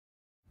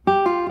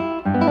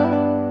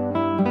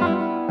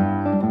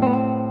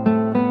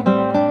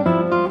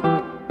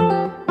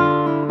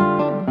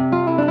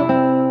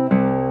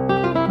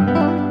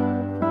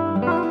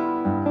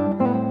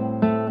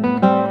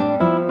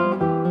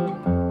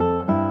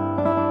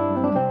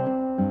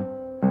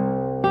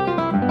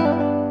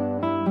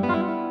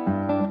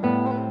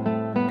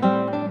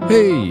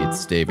Hey,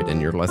 it's David,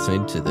 and you're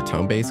listening to the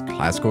Tonebase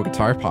Classical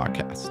Guitar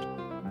Podcast.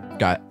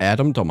 Got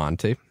Adam Del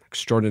Monte,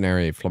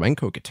 extraordinary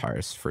flamenco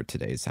guitarist, for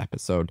today's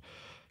episode.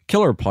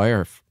 Killer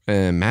player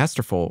and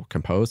masterful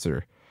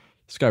composer.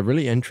 He's got a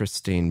really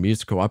interesting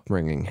musical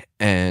upbringing,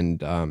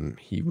 and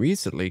he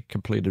recently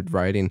completed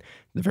writing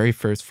the very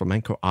first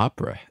flamenco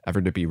opera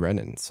ever to be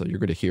written. So you're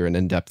going to hear an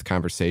in-depth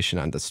conversation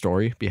on the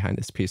story behind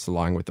this piece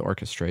along with the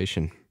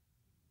orchestration.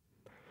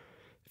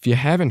 If you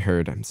haven't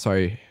heard, I'm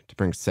sorry to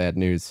bring sad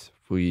news.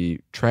 We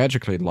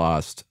tragically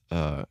lost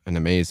an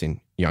amazing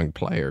young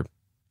player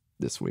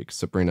this week,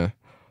 Sabrina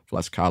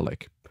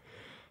Vlaskalic.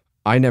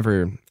 I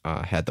never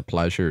had the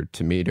pleasure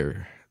to meet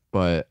her,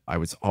 but I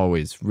was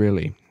always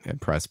really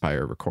impressed by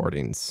her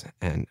recordings,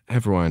 and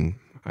everyone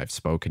I've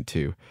spoken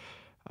to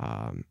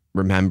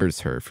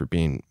remembers her for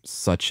being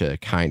such a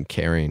kind,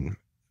 caring,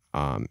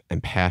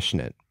 and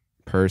passionate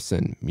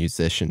person,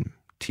 musician,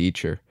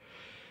 teacher.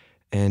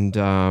 And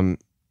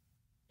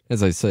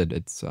as I said,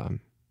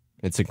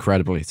 it's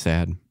incredibly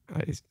sad.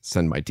 I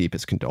send my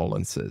deepest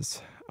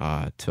condolences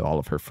to all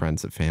of her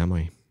friends and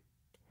family.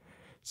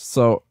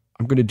 So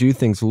I'm going to do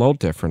things a little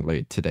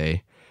differently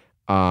today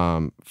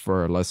for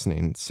our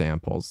listening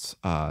samples.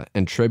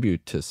 In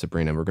tribute to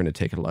Sabrina, we're going to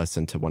take a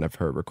listen to one of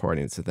her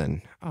recordings, and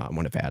then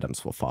one of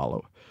Adam's will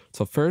follow.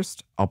 So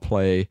first, I'll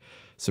play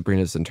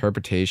Sabrina's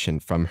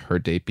interpretation from her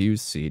debut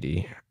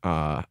CD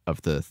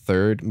of the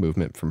third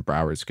movement from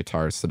Brouwer's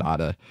Guitar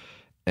Sonata,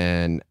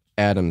 and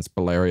Adam's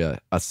Balearia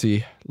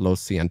Así lo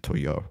siento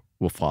yo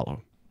will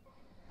follow.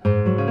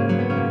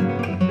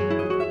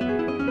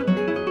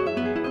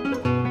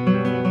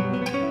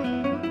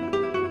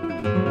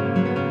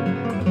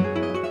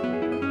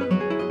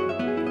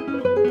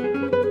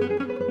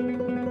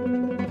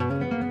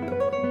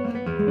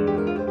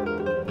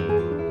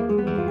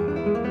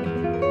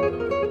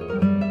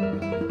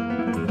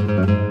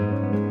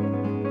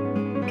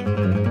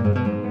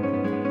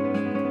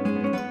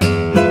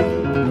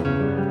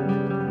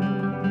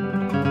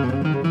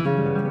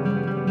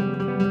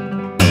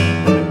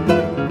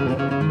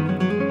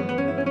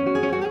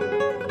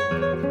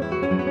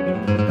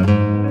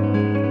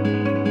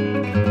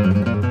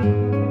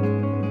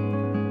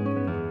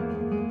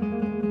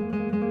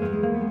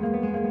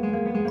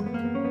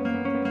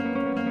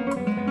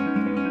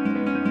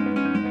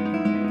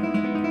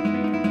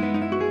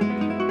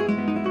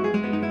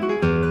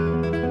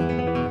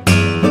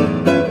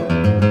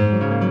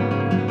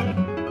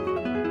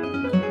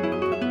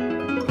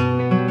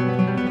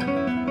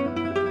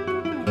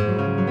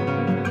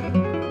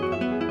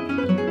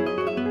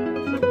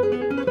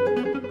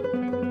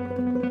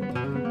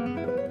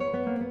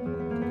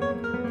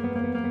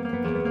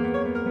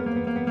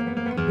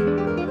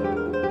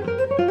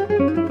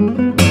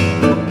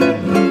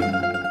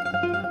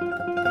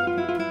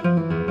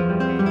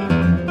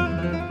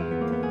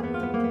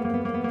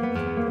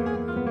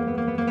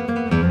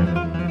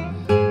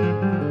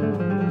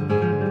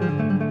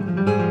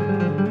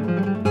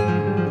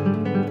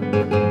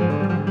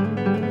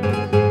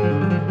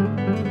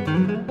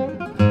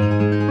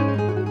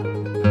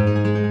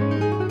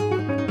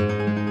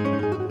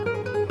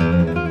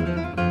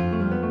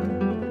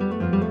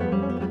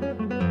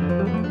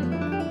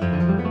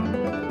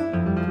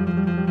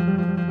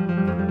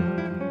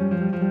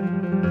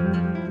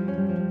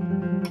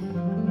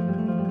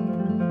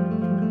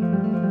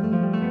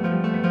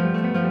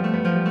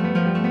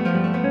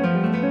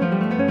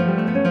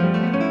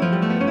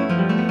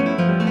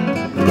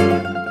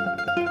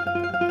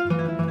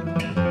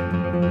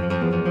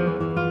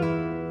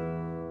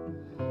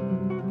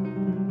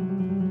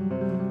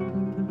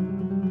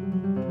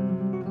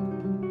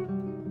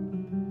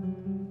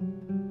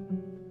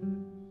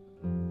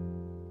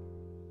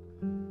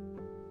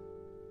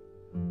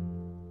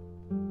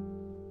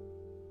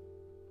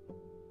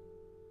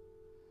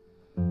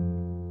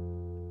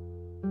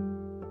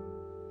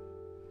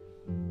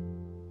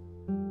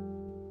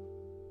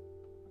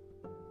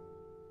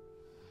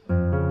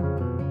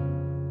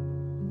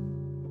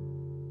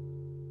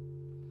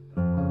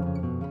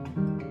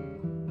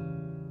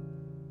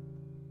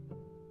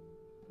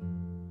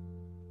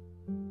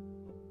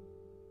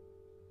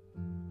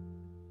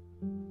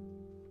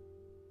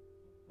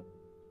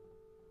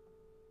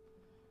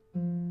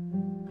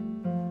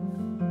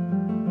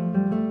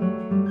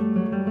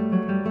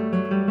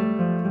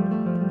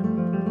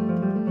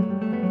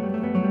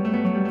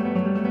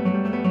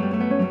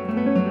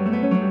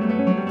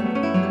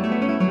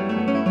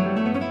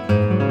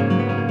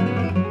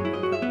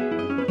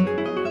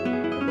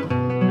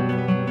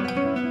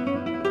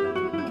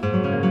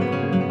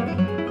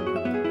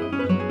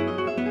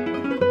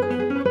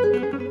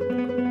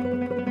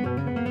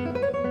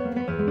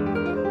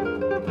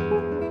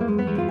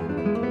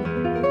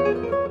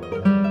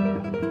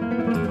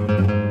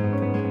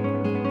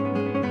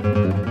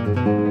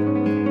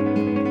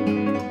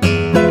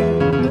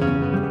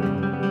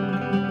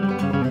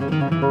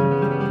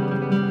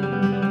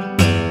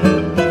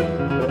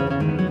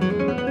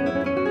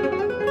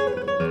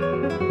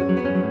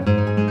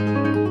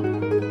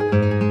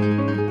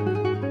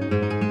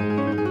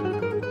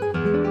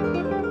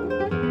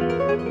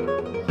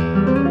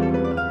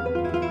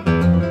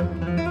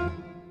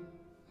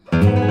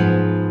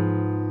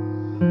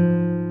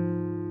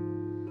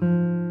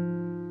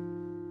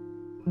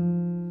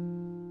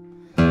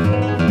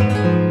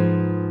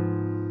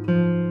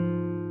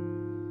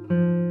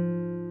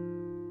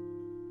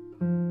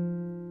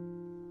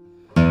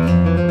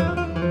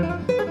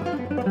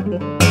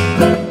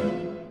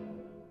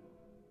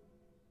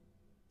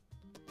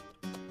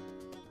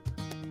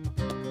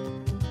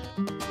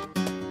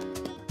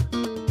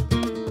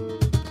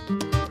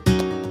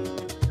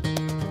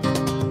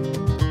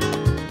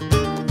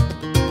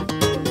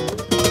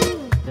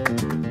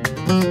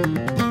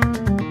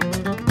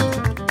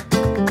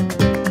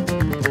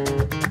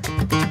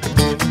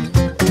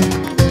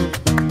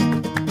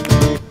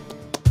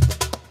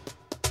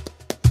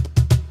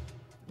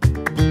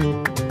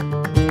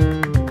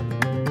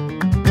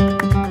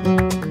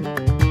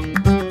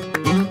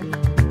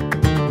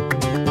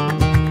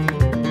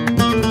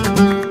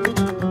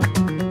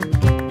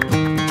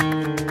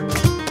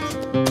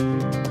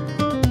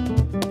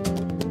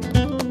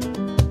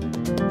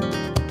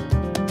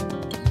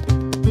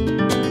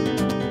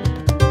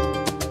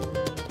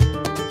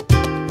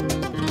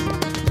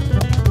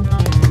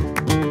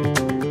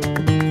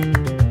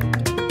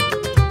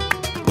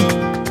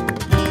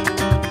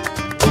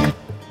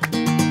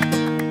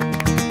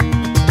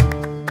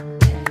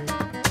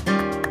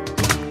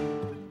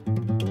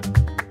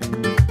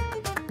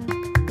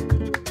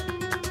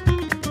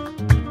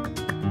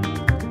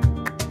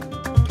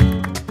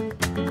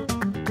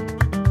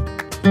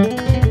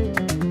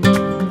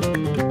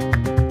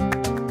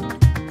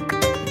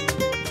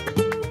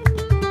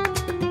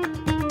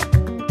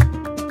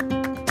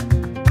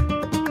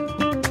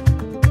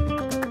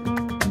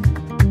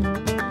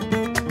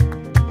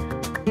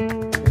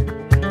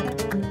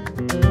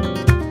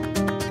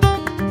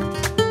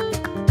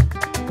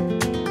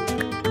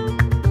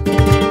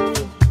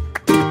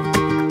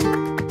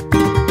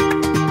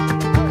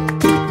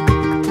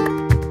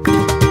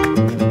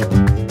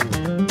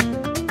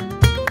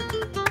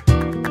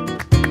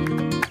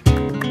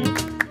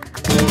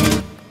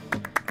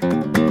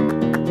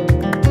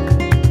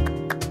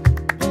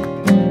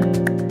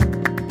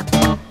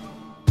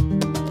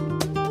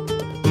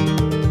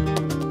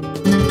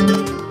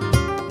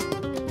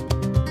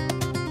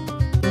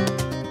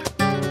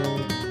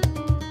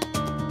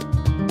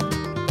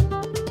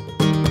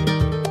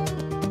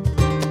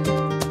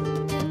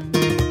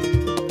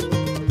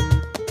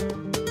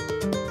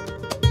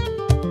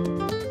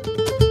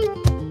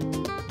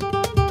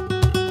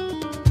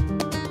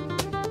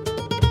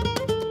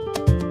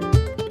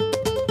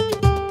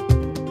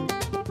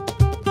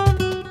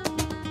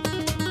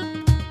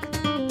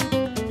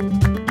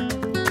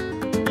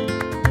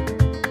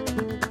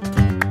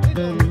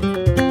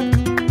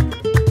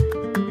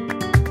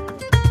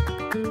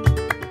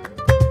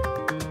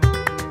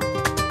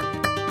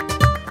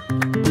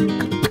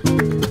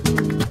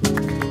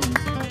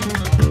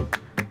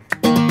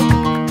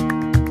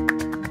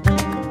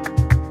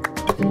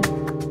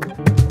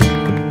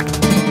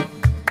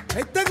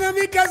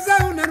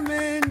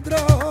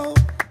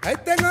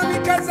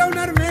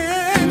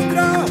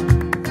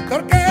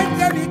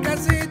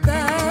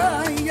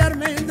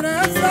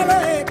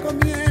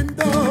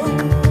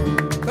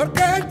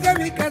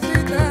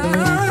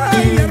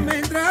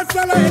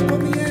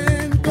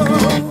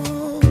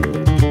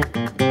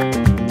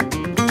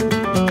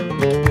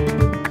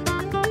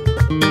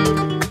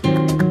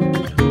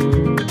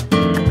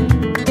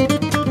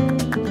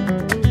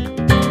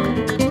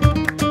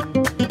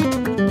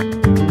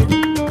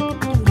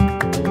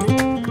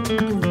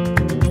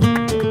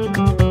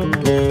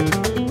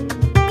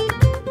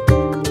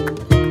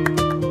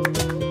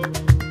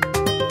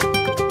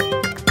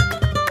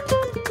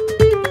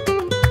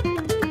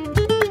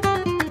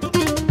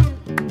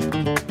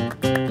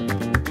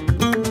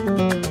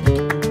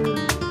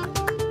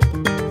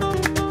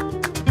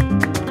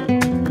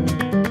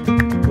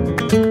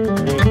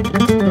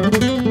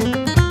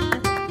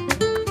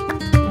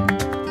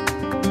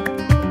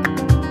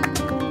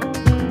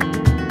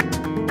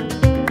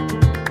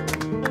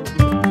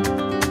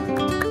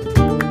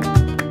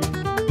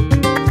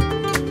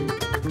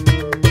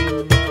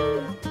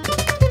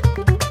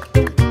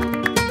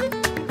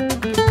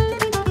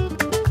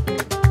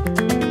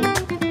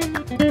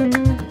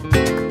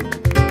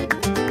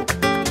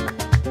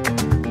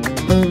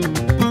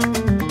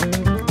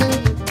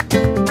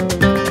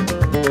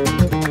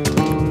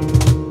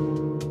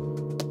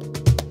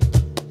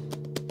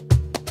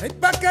 Ay,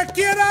 pa' que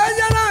quiera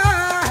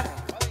llorar.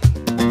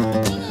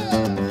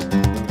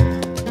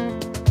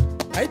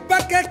 Ay,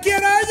 pa' que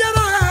quiera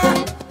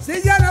llorar. Si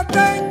ya no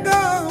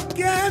tengo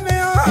quien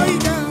me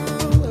oiga.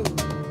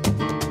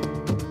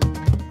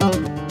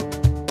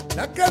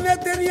 La que me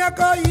tenía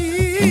que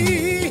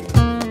oír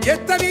y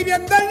está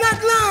viviendo en la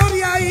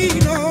gloria y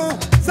no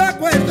se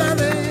acuerda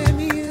de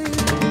mí.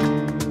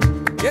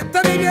 Y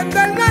está viviendo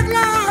en la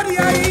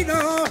gloria y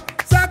no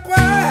se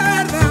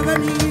acuerda de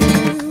mí.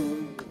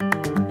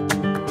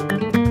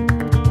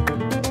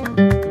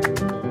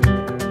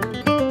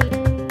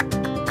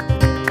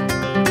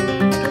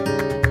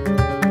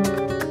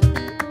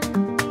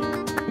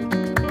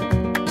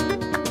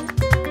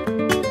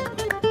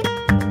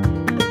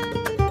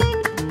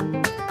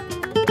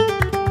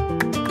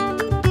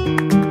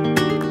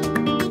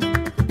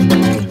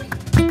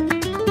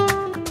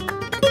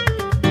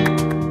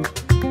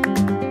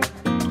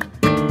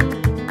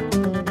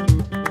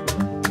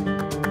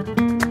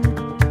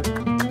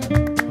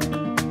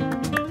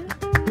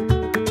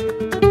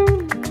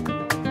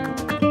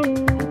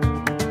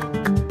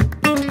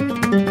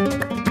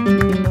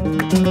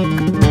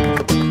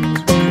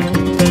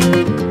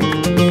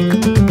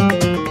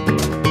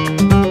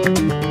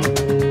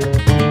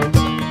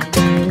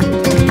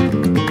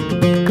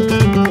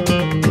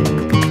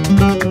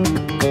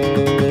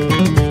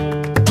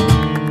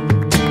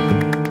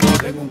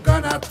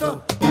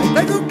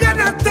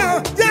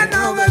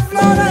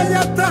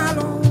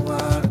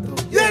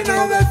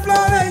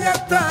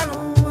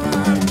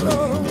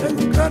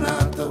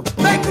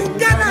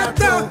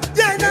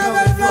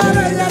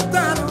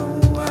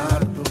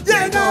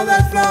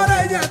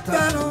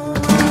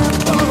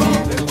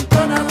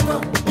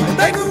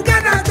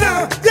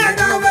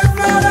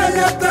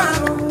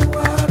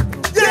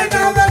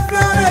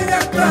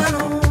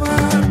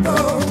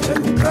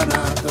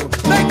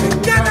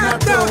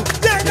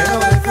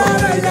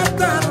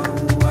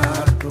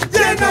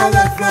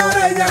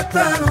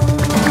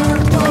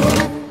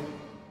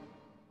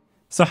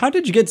 So how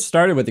did you get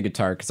started with the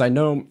guitar? Because I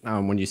know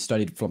when you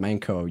studied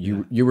flamenco,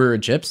 you were a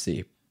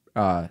gypsy,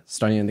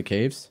 studying in the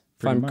caves,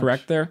 if I'm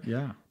correct there.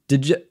 Yeah.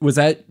 Was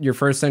that your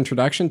first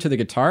introduction to the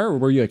guitar, or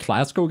were you a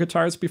classical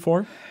guitarist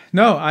before?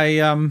 No,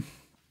 I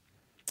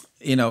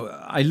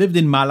lived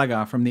in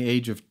Malaga from the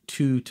age of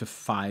 2 to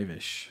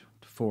 5-ish,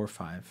 4 or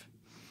 5.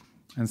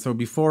 And so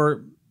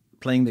before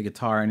playing the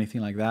guitar or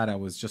anything like that, I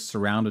was just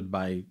surrounded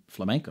by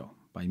flamenco,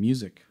 by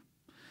music.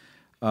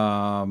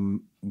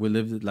 We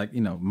lived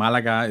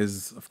Malaga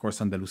is, of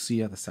course,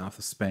 Andalusia, the south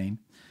of Spain.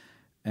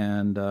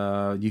 And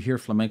you hear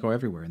flamenco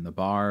everywhere, in the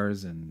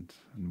bars and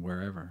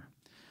wherever.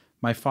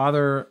 My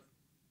father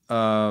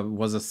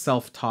is a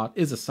self-taught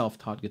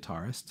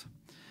guitarist.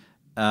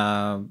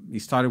 He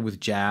started with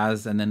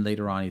jazz, and then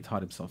later on he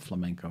taught himself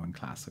flamenco and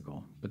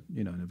classical, but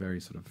in a very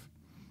sort of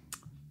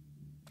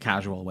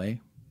casual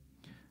way,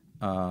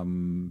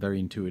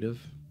 very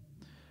intuitive.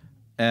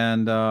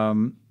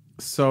 And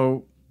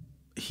so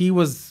he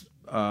was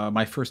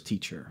my first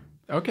teacher.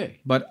 Okay.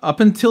 But up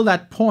until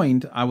that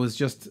point, I was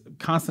just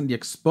constantly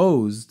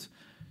exposed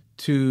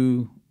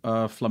to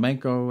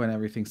flamenco and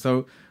everything.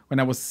 So when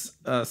I was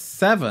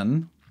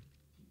 7,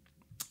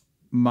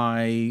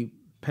 we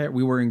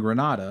were in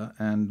Granada,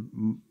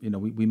 and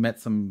we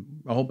met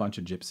a whole bunch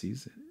of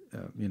gypsies.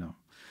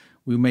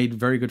 We made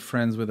very good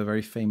friends with a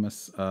very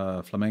famous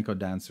flamenco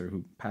dancer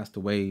who passed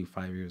away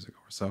 5 years ago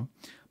or so,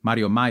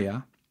 Mario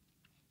Maya.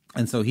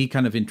 And so he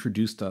kind of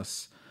introduced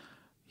us.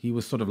 He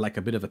was sort of like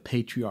a bit of a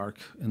patriarch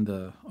of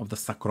the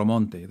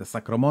Sacromonte. The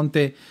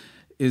Sacromonte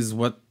is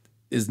what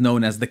is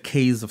known as the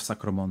Caves of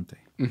Sacromonte,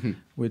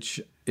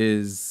 which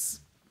is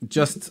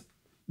just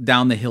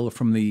down the hill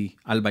from the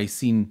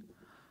Albaicin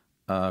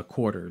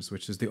quarters,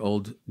 which is the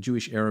old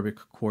Jewish Arabic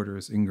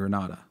quarters in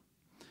Granada.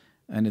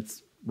 And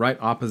it's right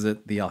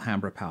opposite the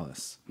Alhambra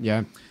Palace.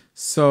 Yeah.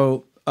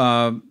 So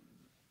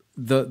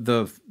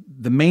the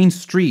main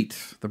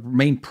street, the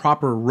main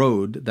proper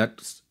road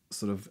that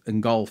sort of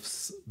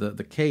engulfs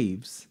the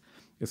caves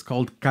is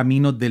called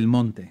Camino del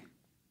Monte.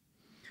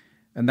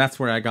 And that's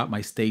where I got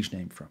my stage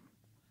name from.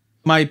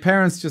 My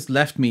parents just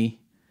left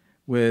me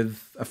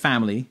with a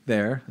family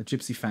there, a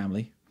gypsy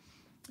family,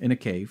 in a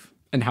cave.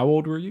 And how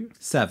old were you?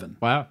 7.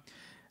 Wow.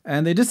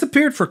 And they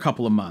disappeared for a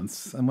couple of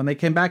months. And when they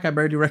came back, I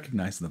barely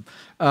recognized them.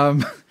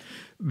 In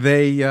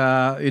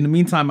the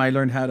meantime, I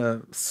learned how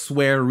to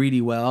swear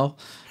really well.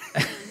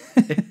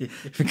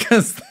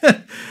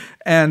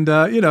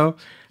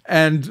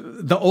 And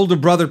the older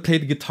brother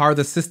played the guitar,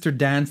 the sister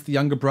danced, the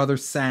younger brother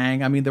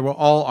sang. I mean, they were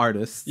all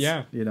artists.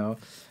 Yeah.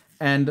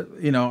 And,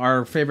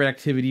 our favorite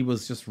activity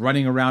was just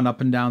running around up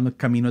and down the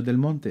Camino del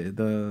Monte,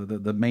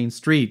 the main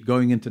street,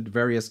 going into the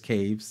various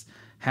caves,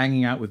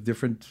 hanging out with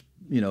different,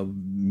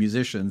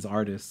 musicians,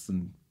 artists,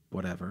 and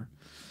whatever.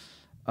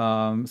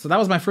 So that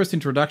was my first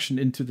introduction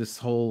into this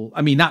whole,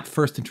 not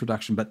first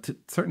introduction, but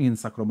certainly in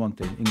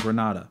Sacromonte, in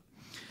Granada.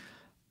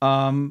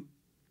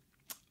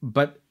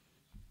 But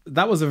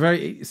that was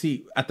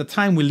at the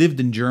time we lived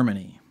in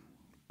Germany,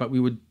 but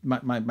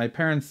my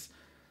parents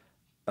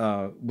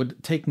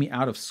would take me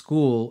out of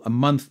school a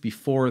month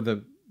before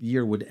the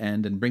year would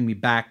end and bring me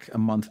back a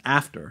month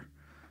after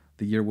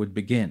the year would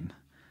begin.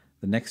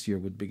 The next year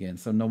would begin.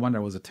 So no wonder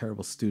I was a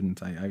terrible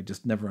student. I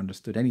just never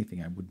understood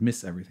anything. I would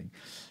miss everything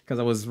because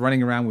I was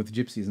running around with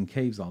gypsies in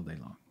caves all day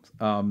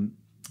long.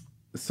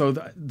 So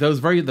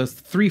those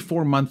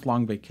 3-4 month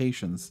long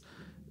vacations,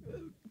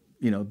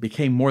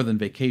 became more than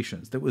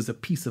vacations. There was a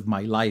piece of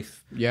my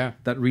life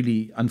that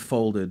really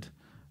unfolded,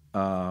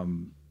 4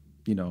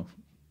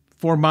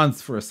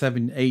 months for a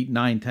 7, 8,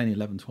 9, 10,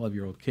 11,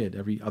 12-year-old kid.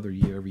 Every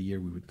year we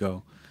would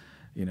go.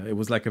 It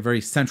was like a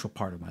very central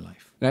part of my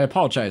life. And I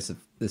apologize if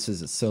this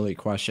is a silly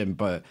question,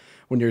 but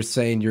when you're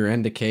saying you're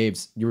into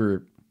caves, you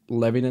were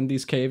living in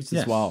these caves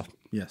as well?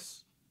 Yes.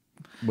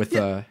 With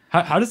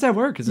how does that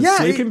work? Is it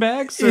sleeping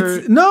bags?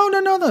 Or? No.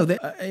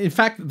 In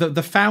fact,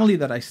 the family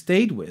that I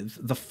stayed with,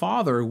 the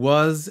father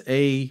was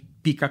a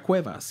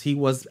picacuevas. He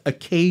was a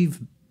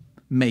cave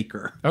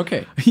maker.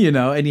 Okay.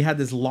 And he had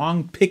this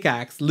long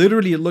pickaxe.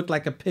 Literally, it looked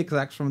like a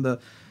pickaxe from the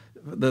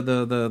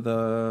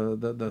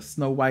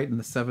Snow White and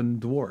the Seven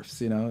Dwarfs.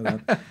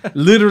 That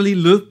literally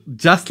looked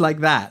just like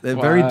that. A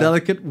very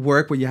delicate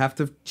work where you have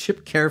to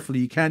chip carefully.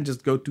 You can't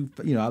just go too,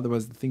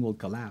 otherwise the thing will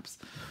collapse.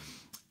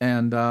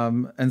 And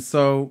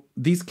so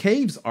these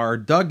caves are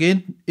dug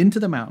into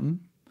the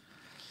mountain,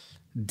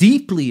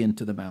 deeply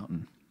into the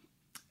mountain.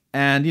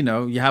 And,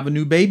 you have a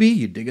new baby,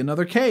 you dig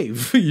another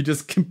cave. You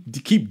just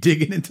keep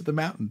digging into the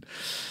mountain.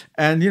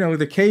 And,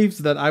 the caves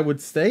that I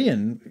would stay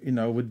in,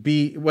 would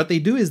be, what they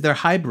do is they're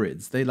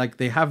hybrids.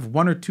 They have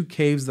 1 or 2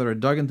 caves that are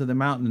dug into the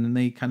mountain, and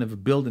they kind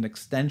of build an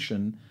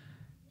extension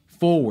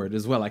forward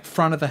as well, like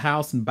front of the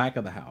house and back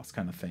of the house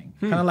kind of thing.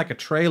 Kind of like a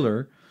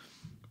trailer,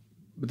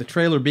 with the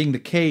trailer being the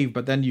cave,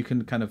 but then you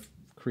can kind of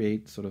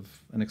create sort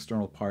of an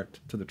external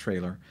part to the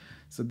trailer.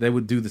 So they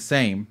would do the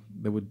same.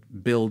 They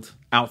would build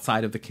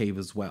outside of the cave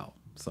as well.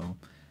 So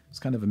it's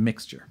kind of a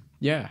mixture.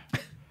 Yeah.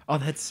 Oh,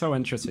 that's so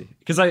interesting.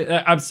 Because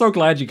I'm so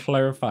glad you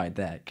clarified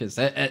that. Because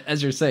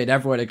as you're saying,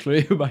 everyone,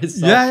 including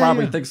myself,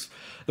 probably thinks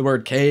the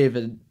word cave.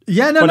 And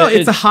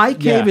it's a high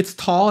cave. It's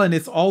tall and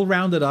it's all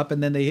rounded up.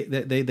 And then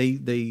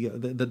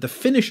the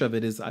finish of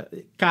it is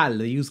cal.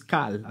 They use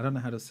cal. I don't know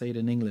how to say it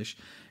in English.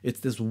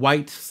 It's this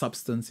white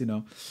substance,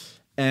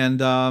 and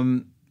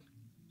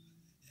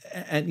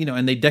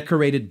they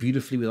decorate it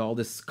beautifully with all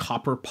this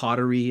copper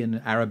pottery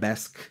and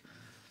arabesque,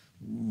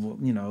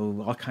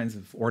 all kinds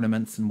of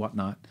ornaments and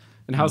whatnot.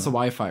 And how's the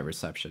Wi-Fi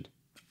reception?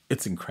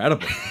 It's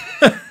incredible.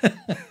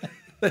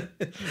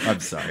 I'm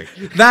sorry.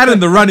 That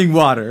and the running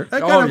water.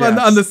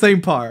 On the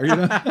same par,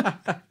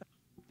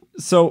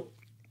 So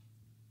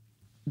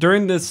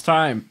during this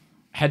time,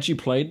 had you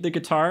played the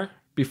guitar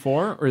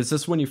before, or is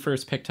this when you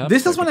first picked up?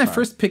 This is when I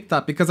first picked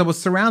up, because I was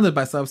surrounded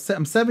by. So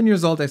I'm 7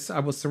 years old. I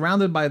was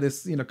surrounded by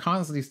this,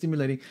 constantly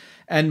stimulating,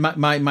 and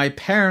my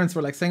parents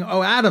were like saying,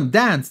 "Oh, Adam,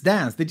 dance."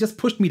 They just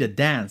pushed me to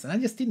dance, and I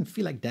just didn't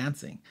feel like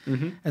dancing.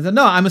 Mm-hmm. And so,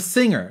 no, I'm a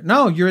singer.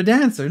 No, you're a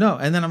dancer. No,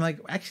 and then I'm like,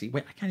 actually,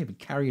 wait, I can't even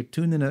carry a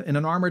tune in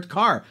an armored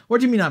car.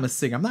 What do you mean I'm a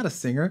singer? I'm not a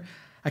singer.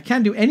 I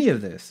can't do any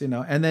of this,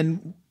 And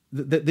then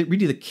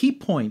really the key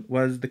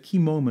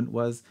moment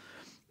was.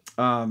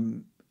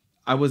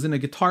 I was in a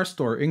guitar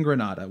store in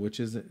Granada, which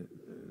is,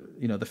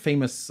 the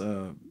famous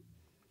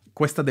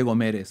Cuesta de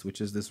Gomeres,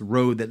 which is this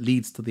road that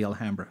leads to the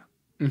Alhambra.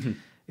 Mm-hmm.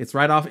 It's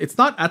right off. It's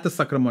not at the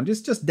Sacromonte. It's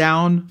just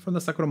down from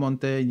the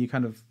Sacromonte, and you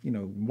kind of,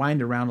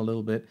 wind around a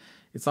little bit.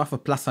 It's off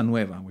of Plaza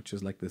Nueva, which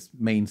is like this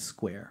main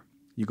square.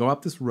 You go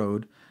up this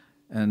road,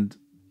 and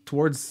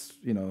towards,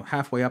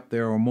 halfway up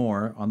there or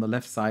more, on the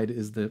left side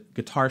is the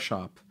guitar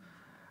shop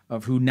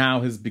of who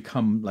now has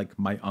become like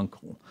my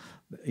uncle.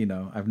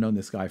 I've known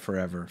this guy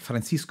forever.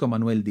 Francisco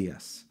Manuel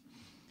Diaz,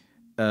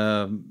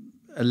 a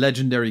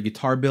legendary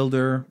guitar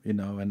builder,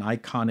 an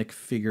iconic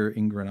figure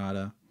in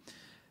Granada,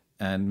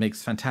 and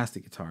makes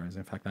fantastic guitars.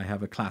 In fact, I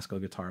have a classical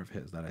guitar of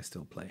his that I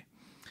still play.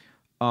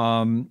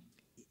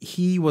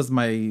 He was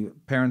my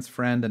parents'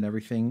 friend and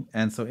everything.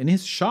 And so in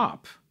his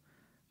shop,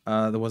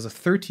 there was a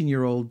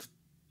 13-year-old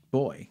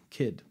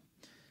kid,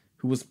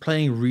 who was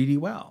playing really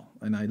well.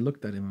 And I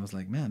looked at him and I was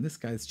like, man, this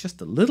guy's just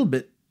a little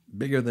bit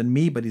bigger than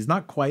me, but he's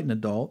not quite an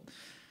adult.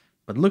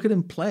 But look at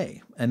him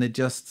play. And it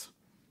just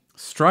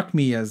struck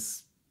me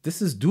as, this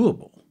is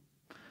doable.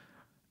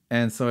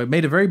 And so it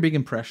made a very big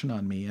impression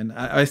on me. And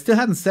I still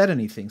hadn't said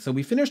anything. So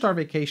we finished our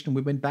vacation.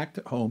 We went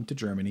back home to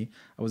Germany.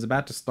 I was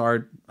about to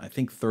start, I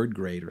think, 3rd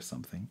grade or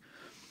something,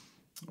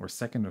 or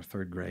 2nd or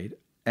 3rd grade.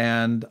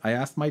 And I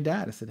asked my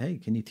dad, I said, hey,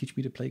 can you teach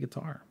me to play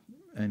guitar?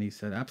 And he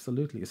said,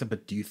 absolutely. I said,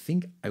 but do you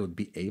think I would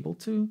be able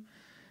to?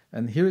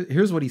 And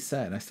here's what he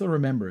said. I still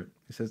remember it.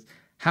 He says,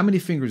 how many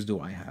fingers do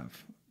I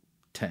have?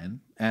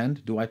 10.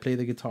 And do I play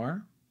the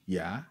guitar?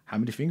 Yeah. How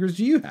many fingers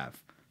do you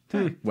have?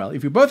 10. Well,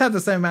 if you both have the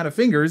same amount of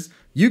fingers,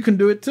 you can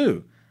do it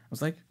too. I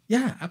was like,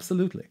 yeah,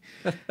 absolutely.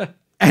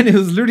 And it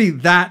was literally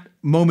that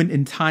moment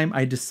in time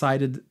I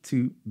decided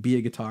to be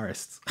a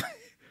guitarist.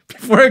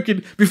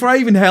 before I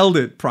even held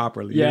it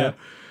properly. Yeah.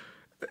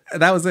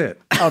 That was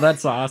it. Oh,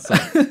 that's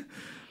awesome.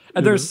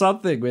 And there's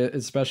something,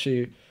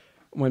 especially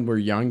when we're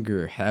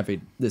younger,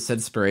 having this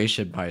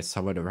inspiration by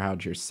someone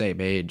around your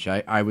same age.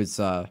 I was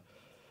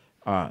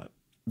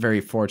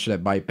very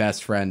fortunate. My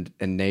best friend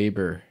and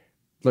neighbor,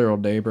 literal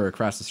neighbor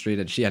across the street,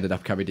 and she ended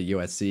up coming to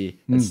USC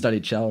and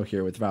studied cello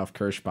here with Ralph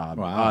Kirschbaum.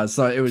 Wow.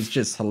 So it was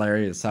just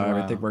hilarious how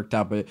everything worked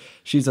out. But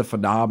she's a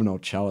phenomenal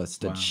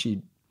cellist, and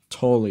she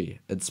totally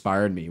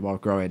inspired me while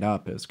growing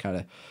up. It was kind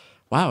of,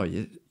 wow,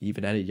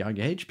 even at a young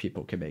age,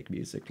 people can make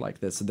music like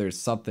this. And there's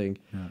something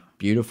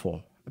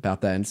beautiful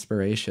about that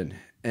inspiration.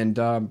 And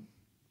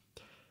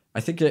I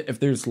think if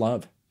there's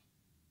love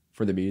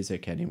for the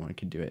music, anyone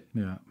can do it.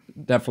 Yeah.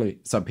 Definitely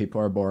some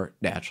people are more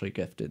naturally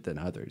gifted than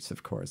others,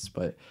 of course.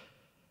 But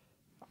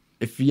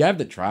if you have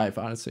the drive,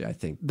 honestly, I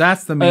think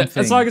that's the main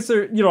thing. As long as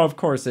they're, you know, of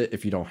course,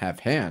 if you don't have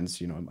hands,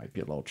 you know, it might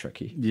be a little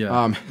tricky.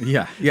 Yeah.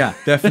 Yeah,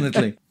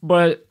 definitely.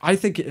 But I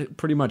think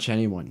pretty much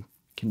anyone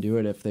can do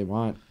it if they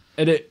want.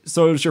 And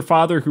so it was your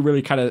father who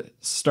really kind of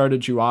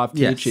started you off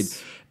teaching.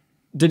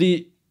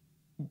 Yes.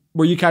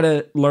 Were you kind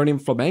of learning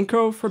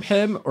flamenco from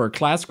him or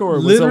classical, or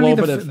was it a little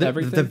bit of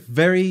everything? The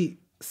very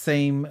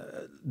same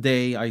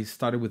day I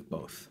started with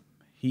both.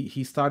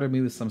 He started me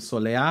with some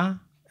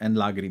Soleá and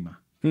Lágrima.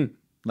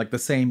 Like the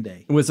same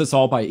day. Was this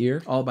all by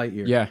ear? All by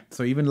ear. Yeah.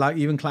 So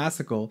even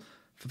classical,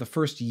 for the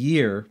first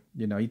year,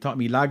 you know, he taught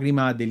me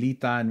Lágrima,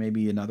 Delita, and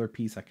maybe another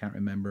piece I can't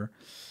remember.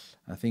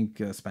 I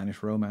think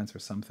Spanish Romance or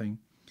something.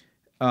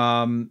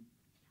 And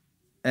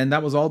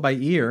that was all by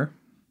ear.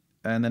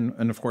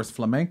 And of course,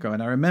 flamenco.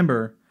 And I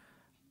remember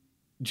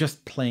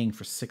just playing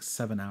for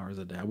 6-7 hours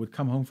a day. I would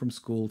come home from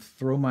school,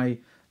 throw my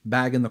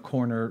bag in the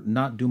corner,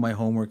 not do my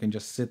homework, and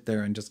just sit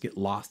there and just get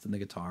lost in the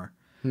guitar.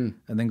 And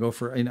then go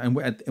for,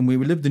 and we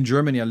lived in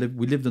Germany.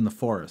 We lived in the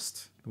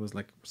forest. It was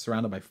like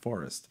surrounded by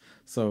forest.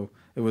 So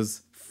it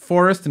was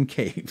forest and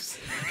caves.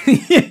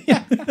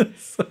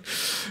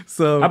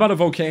 so how about a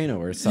volcano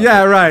or something?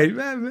 Yeah, right.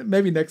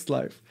 Maybe next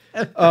life.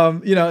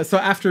 You know, so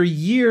after a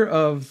year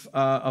of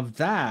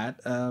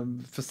that,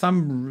 for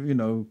some, you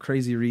know,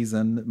 crazy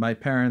reason, my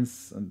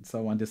parents and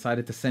so on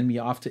decided to send me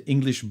off to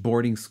English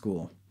boarding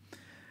school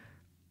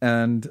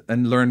and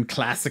learn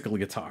classical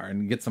guitar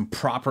and get some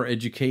proper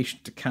education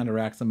to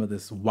counteract some of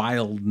this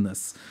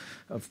wildness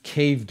of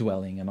cave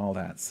dwelling and all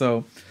that.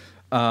 So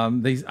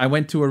I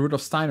went to a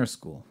Rudolf Steiner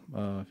school,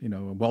 you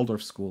know,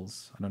 Waldorf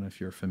schools. I don't know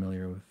if you're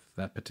familiar with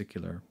that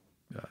particular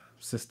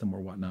system or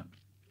whatnot.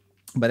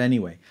 But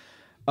anyway,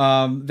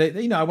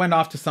 you know, I went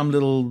off to some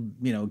little,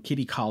 you know,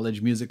 kiddie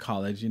college, music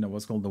college, you know,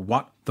 what's called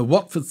the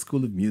Watford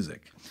School of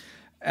Music.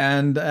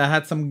 And I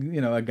had some, you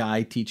know, a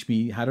guy teach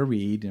me how to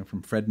read, you know,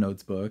 from Fred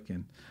Note's book,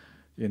 and,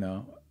 you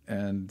know,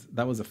 and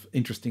that was an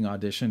interesting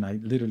audition. I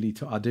literally,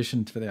 to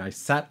audition for that, I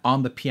sat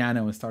on the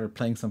piano and started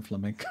playing some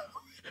flamenco.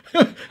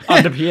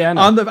 On the piano?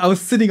 I was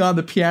sitting on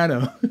the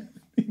piano.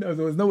 You know,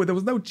 there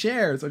was no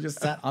chair, so I just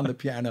sat on the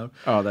piano.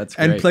 Oh, that's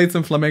great. And played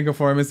some flamenco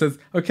for him and says,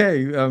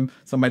 okay.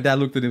 So my dad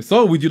looked at him.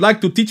 So would you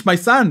like to teach my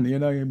son? You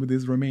know, with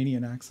his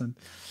Romanian accent.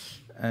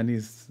 And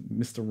he's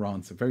Mr.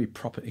 Ron, a very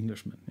proper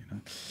Englishman, you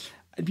know.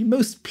 I'd be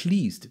most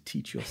pleased to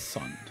teach your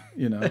son,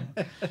 you know.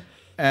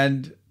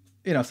 And,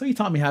 you know, so he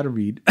taught me how to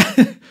read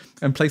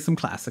and play some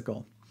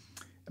classical.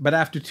 But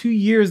after 2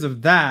 years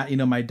of that, you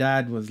know, my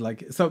dad was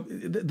like, so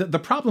the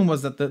problem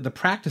was that the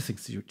practicing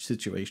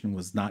situation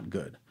was not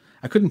good.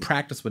 I couldn't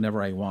practice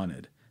whenever I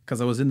wanted because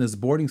I was in this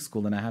boarding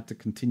school and I had to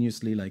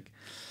continuously like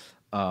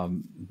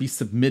be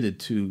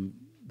submitted to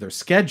their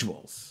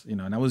schedules, you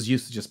know, and I was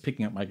used to just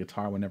picking up my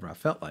guitar whenever I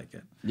felt like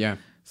it. Yeah.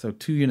 So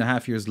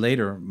 2.5 years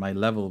later, my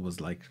level was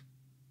like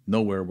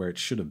nowhere where it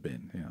should have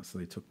been, you know, so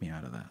they took me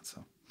out of that.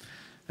 So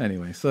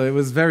anyway, so it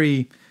was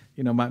very,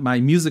 you know, my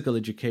musical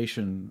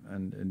education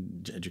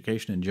and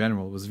education in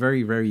general was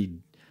very, very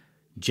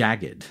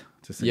jagged,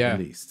 to say the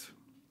least.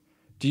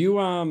 Do you,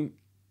 one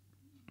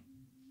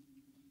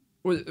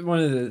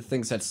of the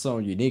things that's so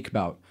unique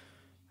about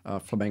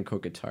flamenco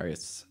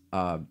guitarists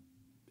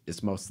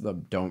is most of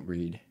them don't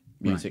read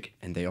music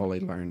and they only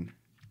learn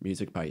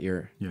music by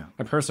ear. Yeah.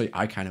 And personally,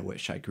 I kind of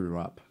wish I grew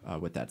up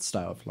with that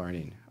style of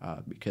learning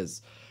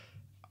because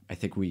I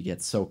think we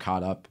get so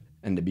caught up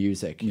in the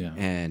music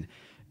and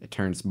it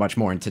turns much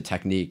more into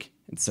technique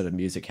instead of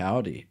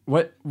musicality.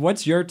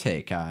 What's your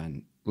take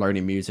on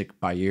learning music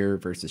by ear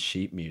versus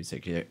sheet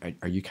music?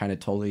 Are you kind of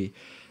totally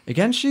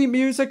against sheet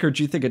music, or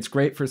do you think it's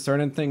great for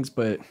certain things,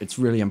 but it's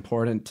really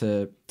important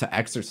to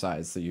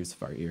exercise the use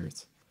of our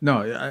ears?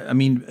 No, I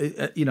mean,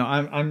 you know,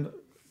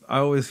 I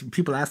always,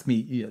 people ask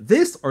me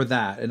this or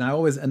that, and I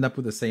always end up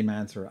with the same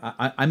answer.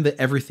 I'm the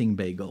everything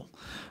bagel,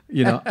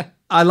 you know.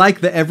 I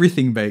like the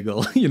everything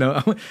bagel, you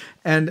know,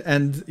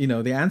 and you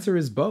know, the answer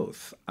is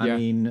both. I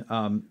mean,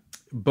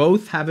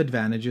 both have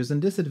advantages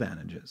and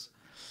disadvantages,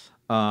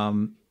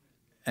 and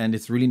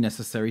it's really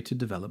necessary to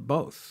develop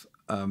both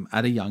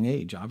at a young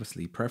age,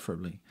 obviously,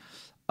 preferably.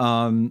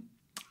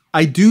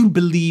 I do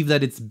believe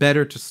that it's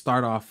better to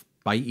start off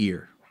by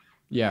ear.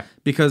 Yeah,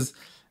 because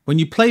when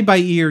you play by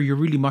ear, you're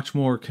really much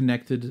more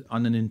connected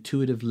on an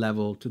intuitive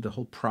level to the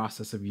whole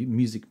process of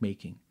music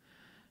making.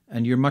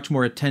 And you're much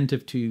more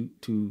attentive to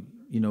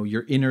you know,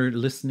 your inner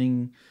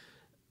listening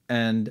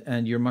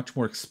and you're much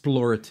more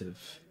explorative,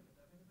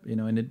 you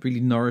know, and it really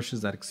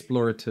nourishes that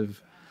explorative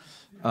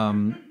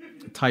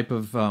type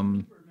of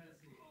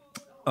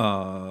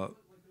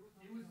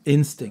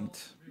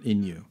instinct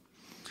in you.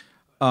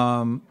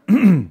 And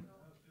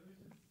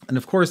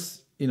of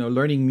course, you know,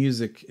 learning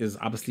music is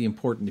obviously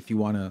important if you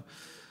want to,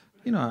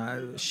 you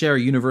know, share a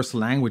universal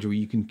language where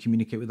you can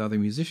communicate with other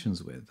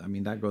musicians with. I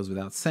mean, that goes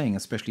without saying,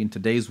 especially in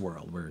today's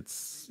world where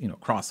it's, you know,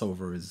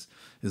 crossover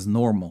is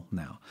normal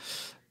now.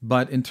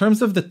 But in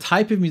terms of the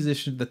type of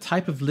musician, the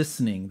type of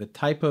listening, the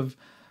type of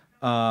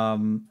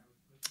the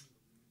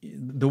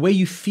way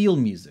you feel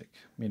music,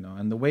 you know,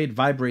 and the way it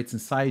vibrates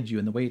inside you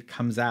and the way it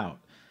comes out,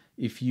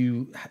 if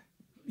you,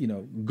 you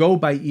know, go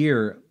by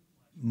ear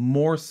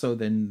more so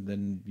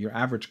than your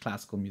average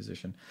classical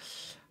musician,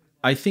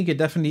 I think it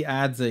definitely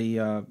adds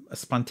a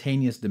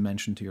spontaneous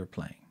dimension to your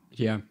playing.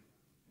 Yeah.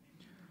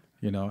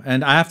 You know,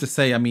 and I have to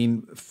say, I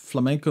mean,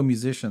 flamenco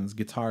musicians,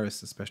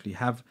 guitarists especially,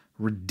 have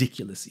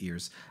ridiculous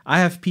ears. I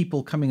have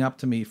people coming up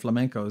to me,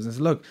 flamencos, and say,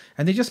 look,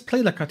 and they just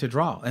play La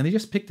Catedral, and they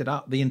just picked it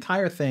up, the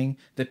entire thing,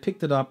 they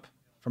picked it up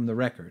from the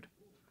record.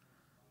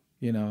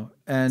 You know,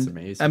 and that's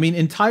amazing. I mean,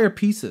 entire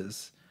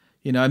pieces,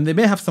 you know, and they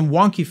may have some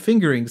wonky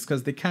fingerings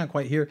because they can't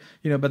quite hear,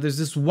 you know, but there's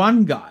this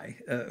one guy,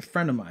 a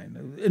friend of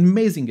mine, an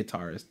amazing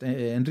guitarist,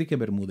 Enrique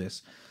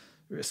Bermudez,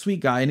 a sweet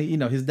guy. And, you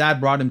know, his dad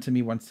brought him to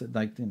me once,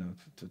 like, you know,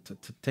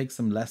 to take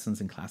some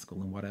lessons in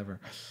classical and whatever.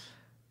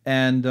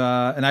 And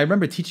I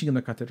remember teaching him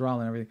the Catedral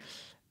and everything.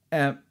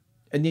 And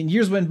then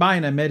years went by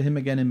and I met him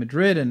again in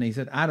Madrid. And he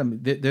said, Adam,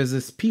 there's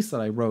this piece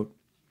that I wrote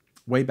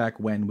way back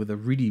when with a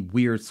really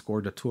weird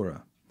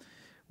scordatura,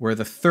 where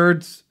the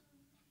third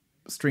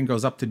string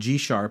goes up to G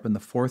sharp and the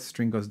fourth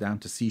string goes down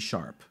to C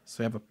sharp.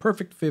 So you have a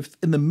perfect fifth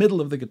in the middle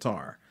of the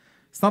guitar.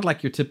 It's not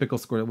like your typical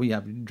score. We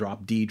have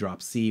drop D,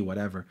 drop C,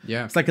 whatever.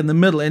 Yeah. It's like in the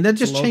middle, and that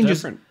just changes.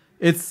 Different.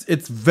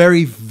 It's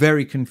very,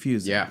 very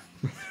confusing. Yeah.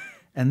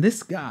 And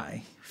this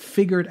guy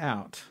figured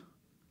out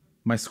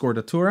my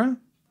scordatura,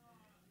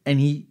 and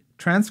he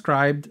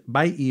transcribed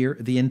by ear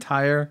the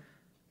entire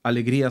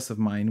Alegrias of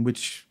mine,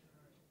 which,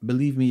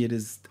 believe me, it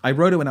is. I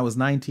wrote it when I was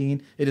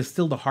 19. It is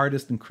still the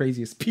hardest and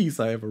craziest piece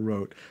I ever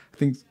wrote. I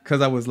think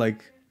because I was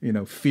like, you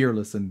know,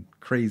 fearless and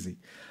crazy.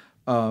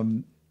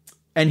 And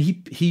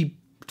he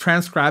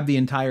transcribed the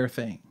entire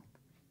thing.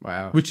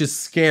 Wow. Which is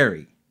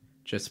scary.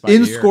 Just by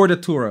in ear.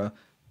 scordatura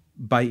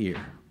by ear.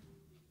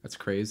 That's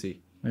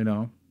crazy. You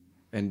know?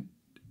 And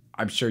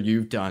I'm sure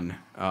you've done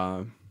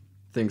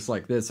things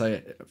like this.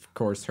 I, of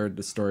course, heard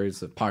the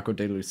stories of Paco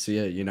de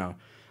Lucia, you know,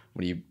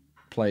 when he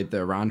played the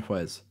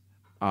Aranjuez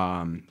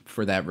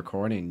for that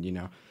recording, you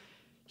know.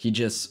 He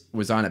just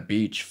was on a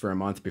beach for a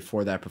month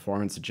before that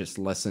performance and just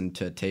listened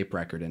to a tape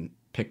record and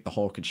picked the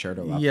whole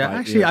concerto up. Yeah,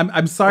 actually,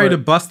 I'm sorry to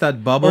bust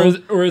that bubble.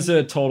 Or is it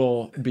a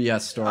total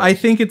BS story? I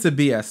think it's a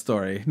BS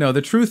story. No,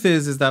 the truth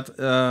is that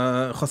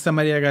Jose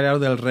Maria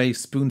Gallardo del Rey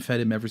spoon-fed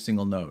him every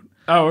single note.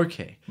 Oh,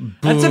 okay. Boom.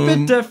 That's a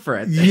bit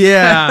different.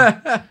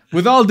 Yeah.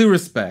 With all due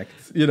respect,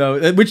 you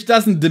know, which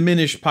doesn't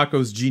diminish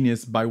Paco's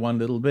genius by one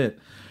little bit.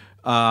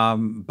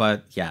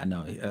 But yeah,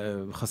 no,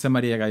 Jose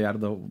Maria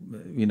Gallardo,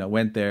 you know,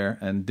 went there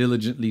and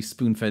diligently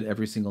spoon-fed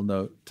every single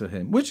note to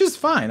him, which is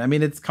fine. I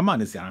mean, it's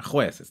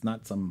Aranjuez. It's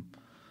not some,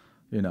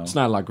 you know. It's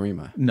not La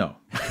Grima. No.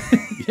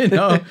 You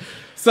know.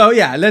 So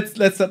yeah, let's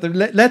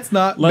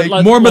not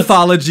make more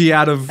mythology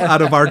out of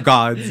our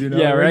gods, you know.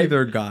 Yeah, right.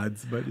 They're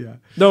gods, but yeah.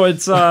 No,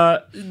 it's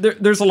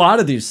there's a lot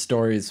of these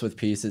stories with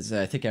pieces.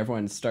 I think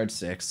everyone starts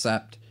to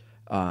accept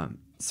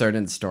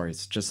certain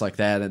stories just like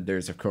that. And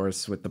there's, of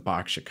course, with the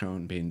Bach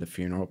Chaconne being the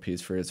funeral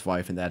piece for his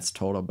wife, and that's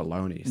total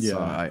baloney. Yeah. So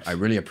I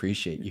really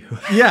appreciate you.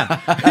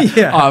 Yeah.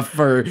 Yeah.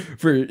 For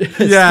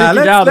speaking out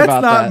about that.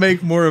 Let's not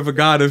make more of a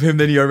god of him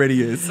than he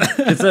already is.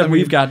 It's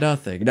we've got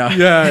nothing. No.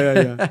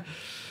 Yeah.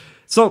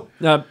 So,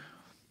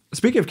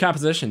 speaking of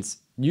compositions,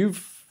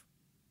 you've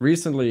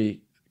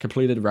recently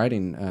completed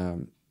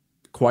writing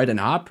quite an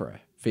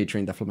opera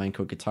featuring the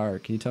flamenco guitar.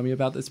 Can you tell me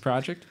about this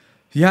project?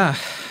 Yeah.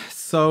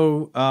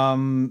 So I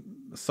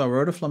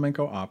wrote a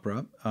flamenco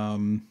opera.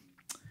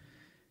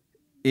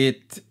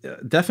 It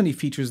definitely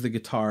features the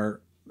guitar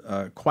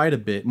quite a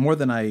bit, more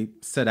than I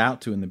set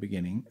out to in the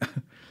beginning.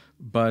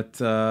 But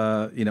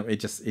you know, it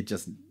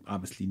just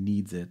obviously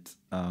needs it.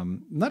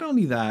 Not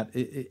only that,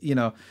 you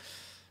know,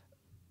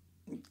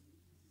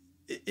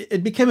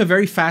 it became a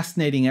very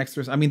fascinating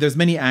exercise. I mean, there's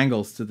many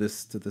angles to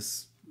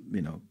this,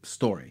 you know,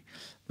 story.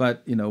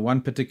 But, you know,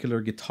 one particular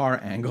guitar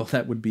angle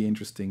that would be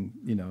interesting,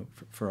 you know,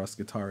 for us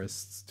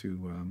guitarists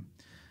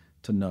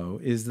to know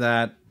is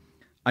that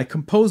I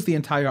composed the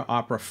entire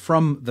opera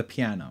from the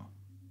piano.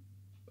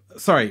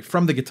 Sorry,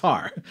 from the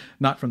guitar,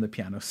 not from the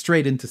piano,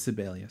 straight into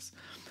Sibelius,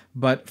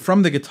 but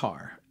from the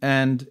guitar.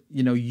 And,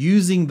 you know,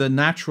 using the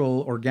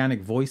natural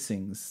organic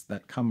voicings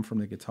that come from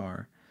the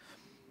guitar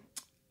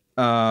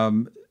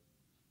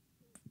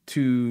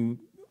to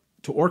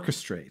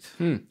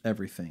orchestrate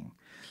everything.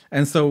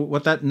 And so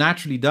what that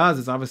naturally does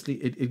is obviously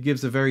it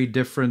gives a very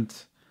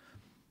different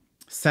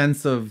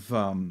sense of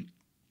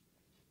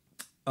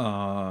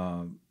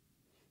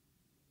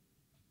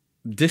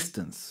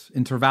distance,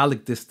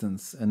 intervallic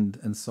distance,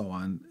 and so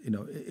on,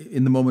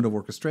 in the moment of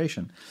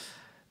orchestration,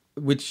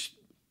 which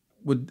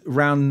would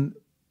round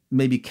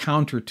maybe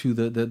counter to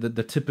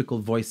the typical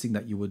voicing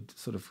that you would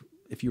sort of,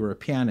 if you were a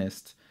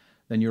pianist,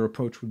 then your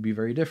approach would be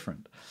very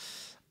different.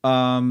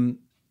 And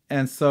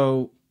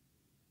so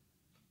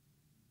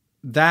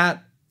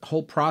that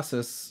whole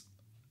process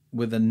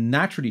with a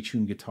naturally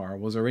tuned guitar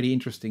was already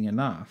interesting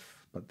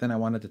enough, but then I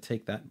wanted to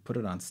take that and put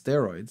it on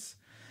steroids.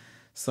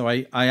 So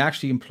I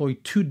actually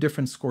employed 2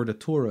 different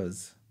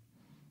scordaturas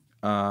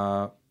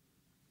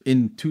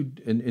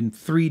in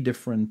 3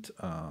 different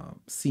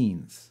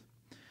scenes.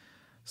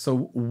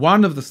 So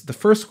one of the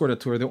first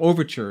scordatura, the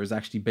overture, is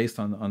actually based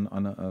on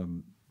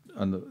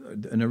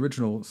an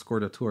original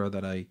scordatura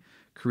that I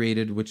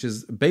created, which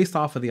is based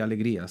off of the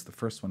Alegrias, the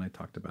first one I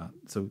talked about.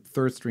 So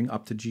 3rd string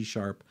up to G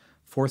sharp,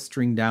 4th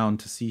string down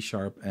to C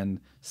sharp, and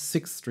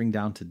 6th string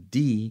down to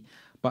D.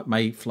 But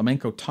my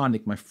flamenco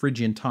tonic, my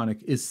Phrygian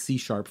tonic, is C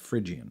sharp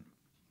Phrygian.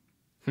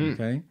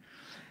 Okay?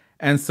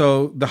 And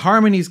so the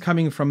harmonies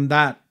coming from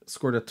that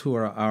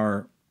scordatura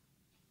are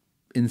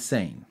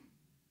insane,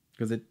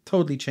 because it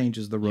totally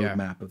changes the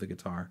roadmap of the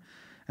guitar.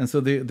 And so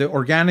the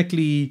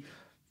organically,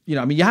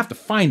 you have to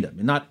find them,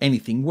 and not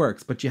anything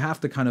works, but you have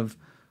to kind of,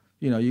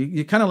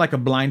 you're kind of like a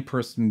blind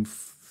person,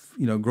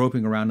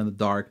 groping around in the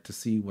dark to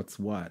see what's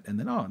what. And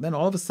then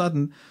all of a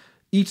sudden,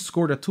 each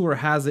scordatura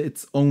has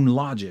its own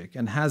logic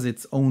and has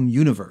its own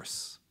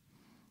universe,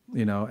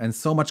 and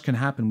so much can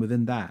happen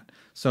within that.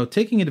 So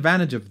taking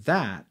advantage of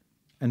that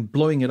and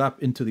blowing it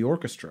up into the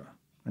orchestra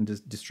and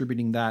just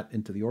distributing that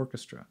into the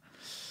orchestra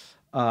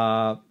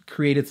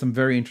created some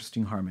very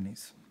interesting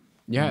harmonies.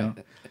 Yeah.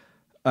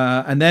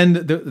 And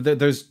then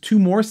there's 2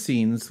 more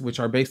scenes which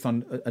are based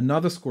on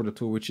another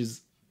scordatura, which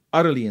is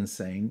utterly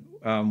insane,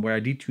 where I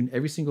detune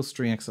every single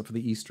string except for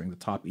the E string, the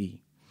top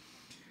E.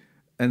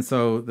 And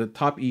so the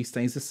top E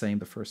stays the same,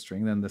 the first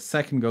string. Then the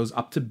second goes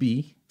up to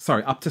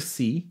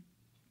C.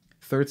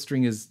 3rd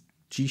string is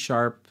G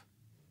sharp.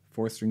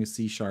 4th string is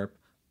C sharp.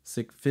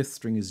 5th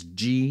string is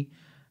G.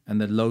 And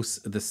the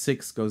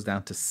 6th goes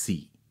down to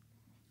C.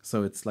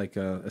 So it's like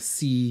a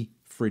C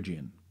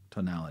Phrygian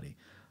tonality.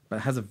 But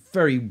it has a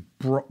very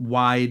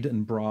wide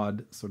and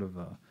broad sort of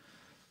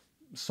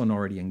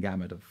sonority and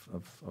gamut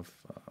of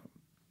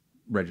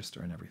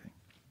register and everything.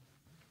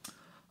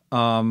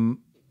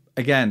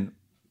 Again,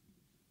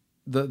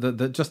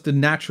 just the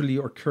naturally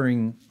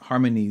occurring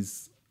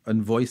harmonies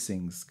and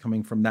voicings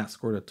coming from that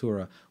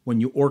scordatura,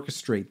 when you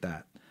orchestrate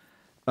that,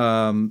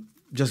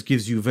 just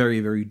gives you very,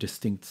 very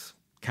distinct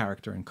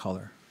character and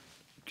color.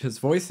 Because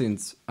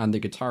voicings on the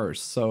guitar are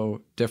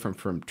so different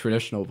from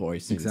traditional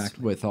voicings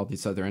with all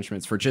these other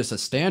instruments for just a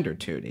standard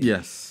tuning.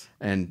 Yes.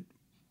 And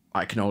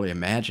I can only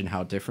imagine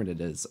how different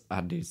it is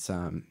on these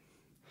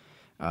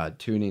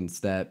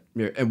tunings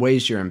in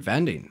ways you're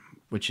inventing,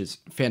 which is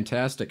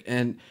fantastic.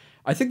 And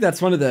I think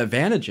that's one of the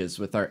advantages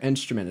with our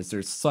instrument is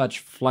there's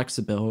such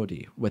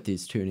flexibility with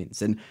these tunings.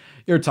 And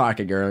you're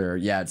talking earlier,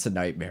 it's a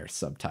nightmare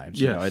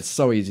sometimes. Yes. It's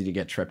so easy to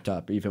get tripped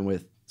up, even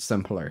with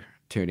simpler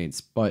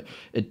tunings. But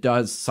it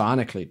does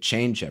sonically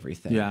change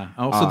everything. Yeah.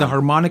 Also, the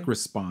harmonic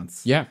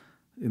response. Yeah.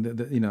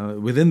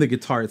 Within the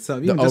guitar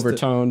itself. The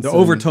overtones. The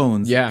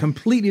overtones. Yeah.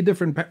 Completely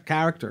different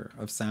character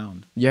of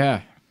sound.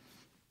 Yeah.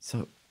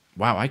 So,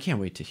 wow, I can't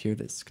wait to hear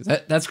this, because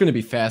that's going to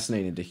be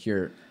fascinating to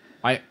hear.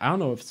 I don't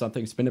know if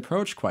something's been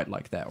approached quite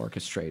like that,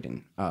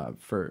 orchestrating,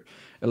 for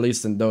at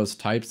least in those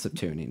types of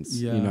tunings.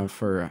 Yeah.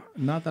 For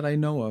not that I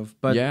know of,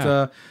 but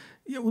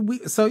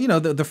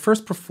the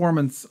first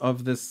performance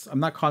of this, I'm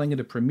not calling it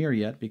a premiere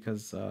yet,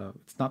 because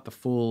it's not the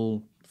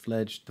full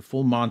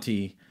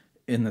Monte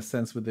in the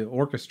sense with the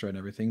orchestra and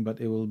everything, but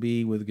it will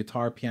be with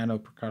guitar, piano,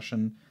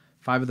 percussion,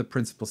 5 of the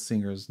principal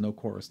singers, no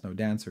chorus, no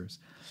dancers,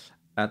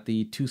 at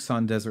the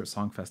Tucson Desert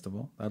Song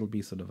Festival. That'll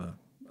be sort of a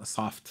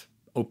soft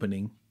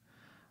opening.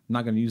 I'm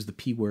not going to use the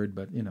P word,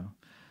 but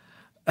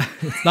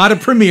it's not a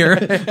premiere.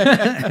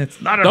 It's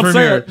not a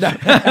premiere.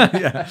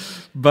 Yeah.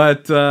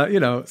 But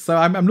so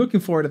I'm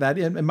looking forward to that.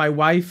 And my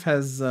wife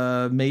has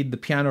made the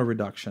piano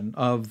reduction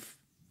of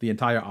the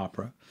entire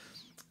opera,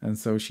 and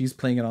so she's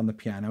playing it on the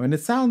piano, and it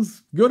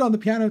sounds good on the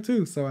piano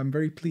too. So I'm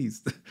very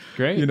pleased.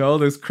 Great.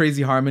 Those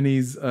crazy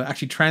harmonies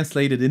actually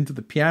translated into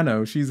the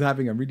piano. She's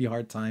having a really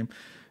hard time,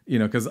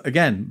 because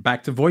again,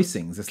 back to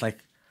voicings. It's like,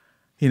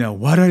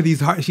 what are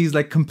these? She's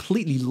like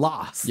completely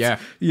lost. Yeah.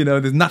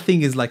 There's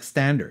nothing is like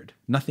standard.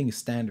 Nothing is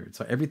standard.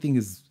 So everything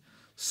is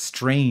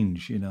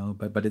strange,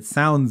 but it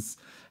has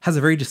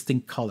a very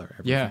distinct color.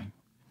 Everything. Yeah.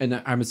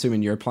 And I'm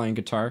assuming you're playing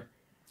guitar?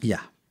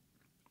 Yeah.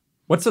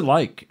 What's it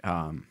like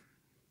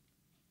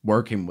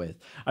working with?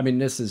 I mean,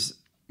 this is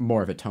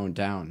more of a toned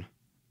down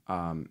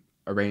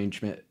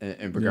arrangement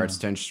in regards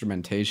to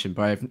instrumentation,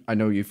 but I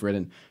know you've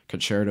written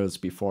concertos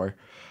before.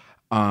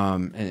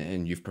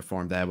 And you've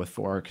performed that with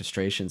 4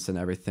 orchestrations and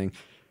everything.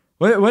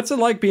 What's it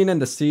like being in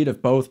the seat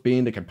of both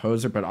being the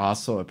composer but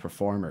also a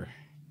performer?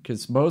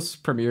 Because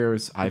most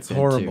premieres I've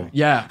been to,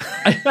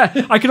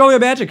 I can only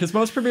imagine. Because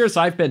most premieres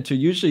I've been to,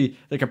 usually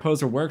the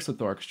composer works with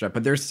the orchestra,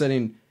 but they're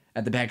sitting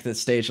at the back of the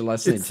stage and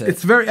listening to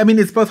it's very, I mean,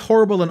 it's both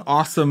horrible and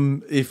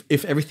awesome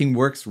if everything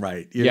works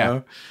right, you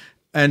know?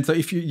 And so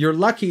if you're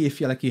lucky,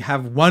 if you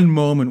have one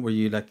moment where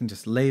you like can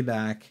just lay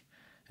back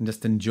and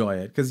just enjoy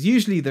it. Because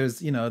usually there's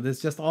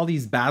just all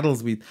these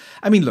battles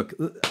I mean, look,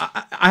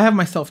 I have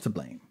myself to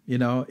blame, you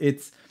know?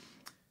 It's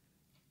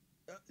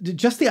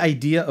just the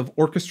idea of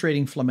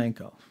orchestrating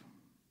flamenco.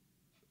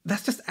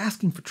 That's just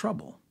asking for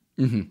trouble.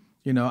 Mm-hmm.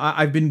 You know,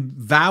 I've been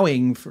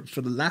vowing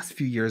for the last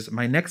few years,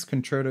 my next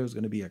concerto is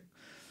going to be a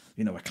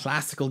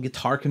classical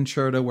guitar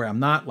concerto where I'm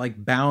not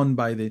like bound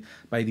by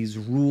these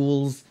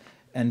rules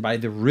and by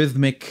the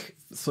rhythmic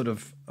sort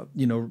of,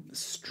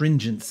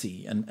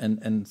 stringency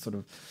and sort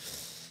of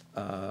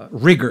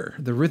rigor,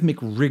 the rhythmic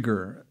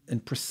rigor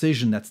and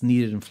precision that's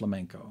needed in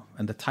flamenco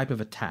and the type of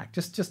attack,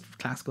 just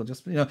classical,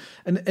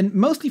 and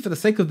mostly for the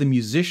sake of the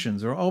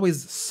musicians who are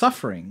always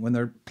suffering when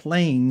they're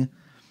playing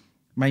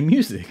my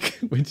music,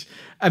 which,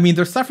 I mean,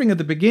 they're suffering at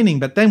the beginning,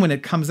 but then when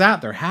it comes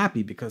out, they're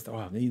happy because,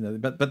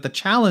 but the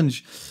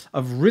challenge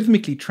of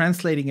rhythmically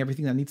translating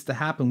everything that needs to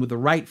happen with the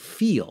right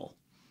feel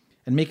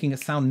and making it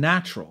sound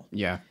natural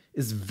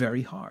is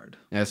very hard.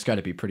 Yeah, it's got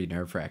to be pretty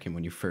nerve-wracking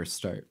when you first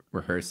start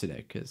rehearsing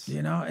it, because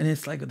and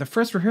it's like the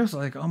first rehearsal,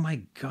 like, oh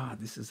my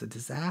God, this is a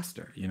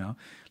disaster.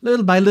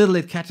 Little by little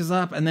it catches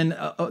up, and then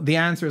the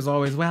answer is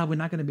always, well, we're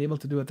not going to be able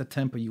to do it at the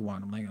tempo you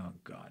want. I'm like, oh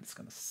God, it's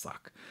gonna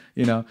suck.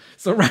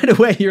 So right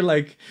away you're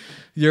like,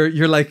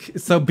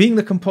 so being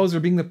the composer,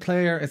 being the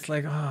player, it's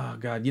like, oh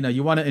God,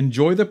 you want to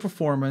enjoy the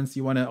performance,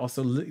 you want to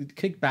also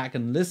kick back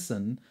and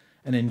listen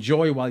and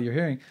enjoy while you're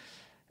hearing.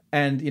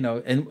 And,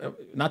 and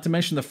not to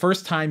mention the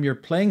first time you're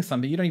playing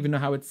something, you don't even know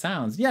how it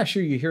sounds. Yeah,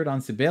 sure, you hear it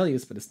on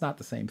Sibelius, but it's not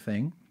the same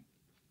thing.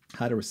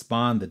 How to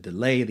respond, the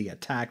delay, the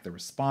attack, the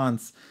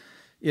response.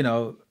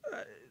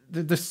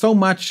 There's so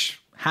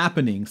much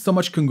happening. So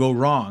much can go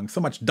wrong.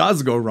 So much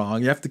does go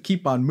wrong. You have to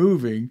keep on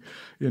moving,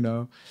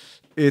 But,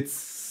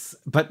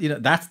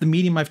 that's the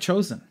medium I've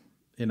chosen.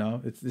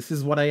 This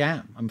is what I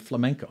am. I'm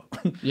flamenco.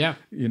 Yeah.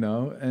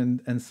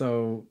 And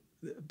so,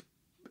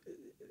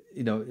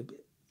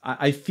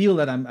 I feel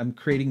that I'm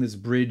creating this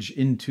bridge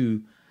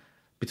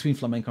between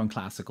flamenco and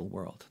classical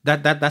world.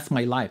 That's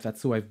my life.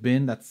 That's who I've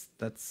been.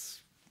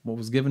 That's what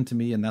was given to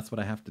me, and that's what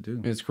I have to do.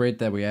 It's great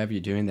that we have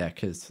you doing that,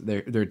 because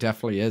there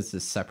definitely is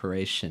this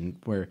separation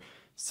where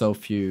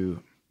surprisingly,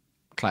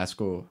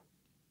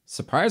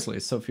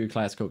 so few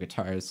classical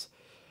guitars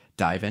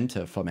dive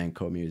into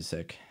flamenco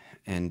music,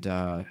 and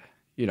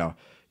you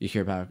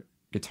hear about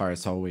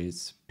guitarists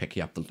always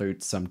picking up the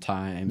lute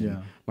sometime,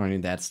 and learning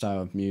that style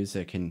of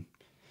music, and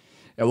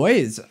in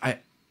ways, I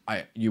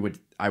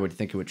would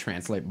think it would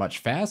translate much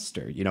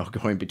faster,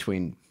 going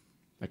between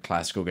a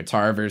classical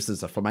guitar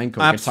versus a flamenco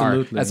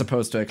guitar, as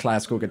opposed to a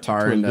classical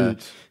guitar and a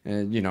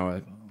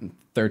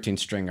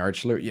 13-string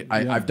arch lute.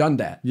 I've done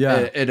that.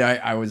 Yeah, and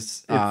I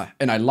was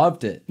and I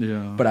loved it.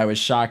 Yeah, but I was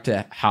shocked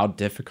at how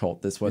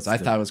difficult this was. I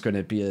thought it was going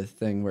to be a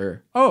thing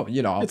where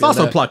it's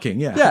also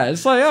plucking. Yeah,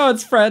 it's like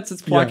it's frets,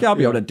 it's plucking. I'll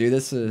be able to do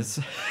this. Is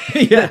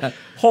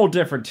whole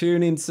different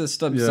tuning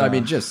systems.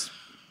 Yeah.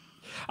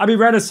 I mean,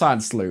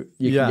 Renaissance lute,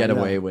 you can get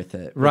away with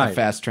it, with a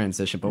fast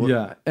transition. But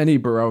with any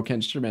Baroque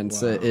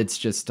instruments, it's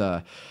just,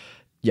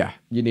 you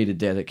need to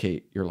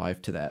dedicate your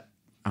life to that.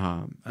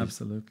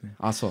 Absolutely.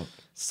 Also,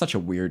 such a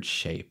weird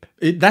shape.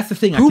 That's the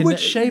thing. Who would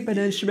shape an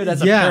instrument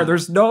as a pair?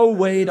 There's no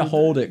way to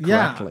hold it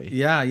correctly.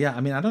 Yeah. I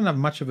mean, I don't have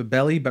much of a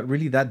belly, but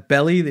really that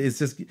belly is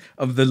just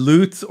of the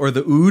lute or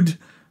the oud.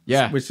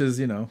 Yeah. Which is,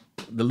 the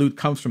lute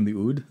comes from the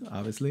oud,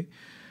 obviously.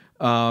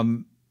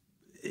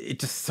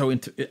 It just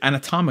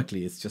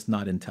anatomically, it's just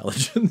not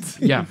intelligent.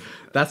 Yeah,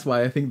 that's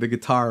why I think the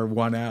guitar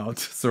won out,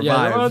 survived.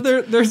 Yeah, well,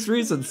 there's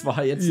reasons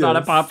why it's not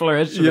a popular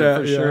instrument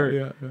for sure.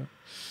 Yeah.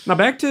 Now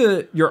back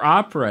to your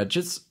opera,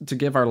 just to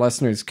give our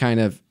listeners kind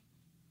of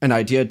an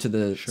idea to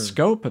the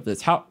scope of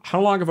this. How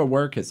long of a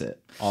work is it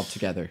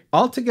altogether?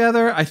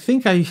 Altogether, I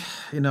think I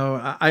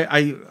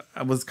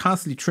was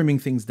constantly trimming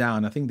things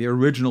down. I think the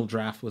original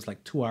draft was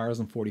like 2 hours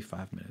and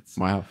 45 minutes.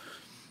 Wow.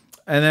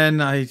 And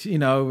then I,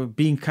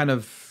 being kind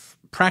of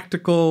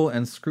practical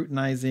and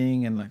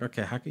scrutinizing and like,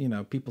 okay, how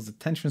can, people's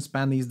attention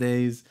span these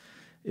days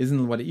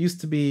isn't what it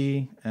used to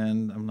be,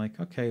 and I'm like,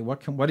 okay,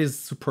 what is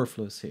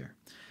superfluous here?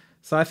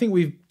 So I think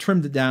we've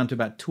trimmed it down to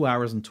about 2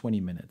 hours and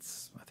 20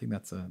 minutes. I think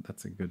that's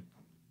a good.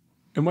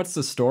 And what's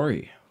the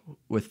story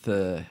with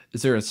the?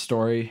 Is there a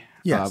story?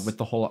 Yes. With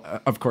the whole.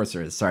 Of course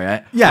there is. Sorry,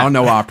 I don't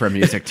know opera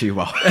music too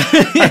well.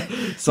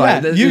 So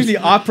usually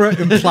opera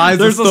implies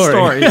there's a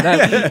story.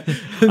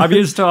 I'm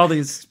used to all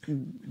these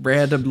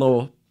random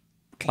little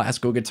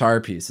classical guitar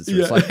pieces.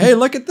 It's like, hey,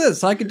 look at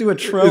this. I could do a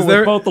trill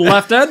with both the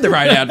left and the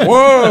right hand.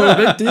 Whoa,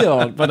 big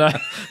deal.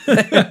 But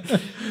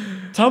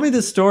tell me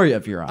the story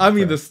of your opera. I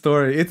mean, the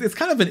story. It's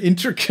kind of an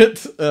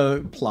intricate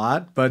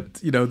plot, but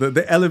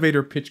the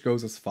elevator pitch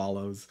goes as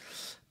follows.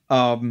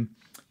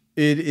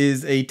 It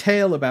is a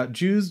tale about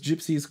Jews,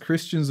 Gypsies,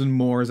 Christians, and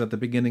Moors at the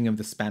beginning of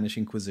the Spanish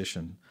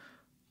Inquisition.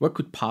 What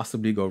could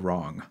possibly go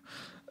wrong?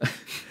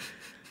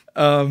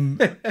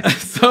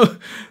 So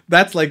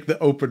that's like the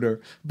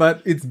opener.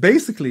 But it's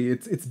basically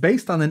it's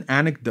based on an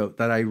anecdote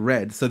that I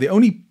read. So the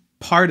only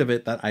part of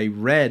it that I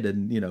read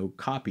and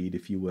copied,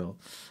 if you will,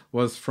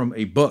 was from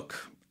a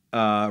book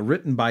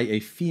written by a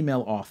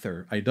female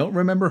author. I don't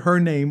remember her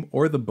name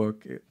or the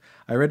book.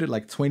 I read it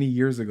like 20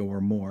 years ago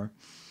or more,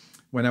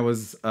 when I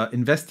was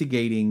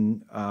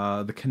investigating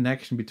the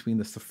connection between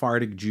the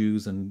Sephardic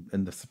Jews and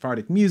the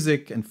Sephardic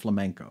music and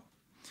flamenco.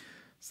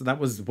 So that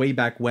was way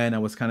back when I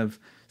was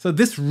so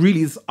this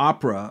really is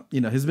opera,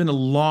 has been a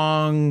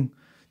long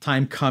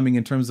time coming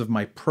in terms of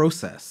my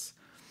process,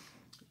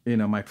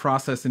 my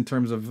process in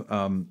terms of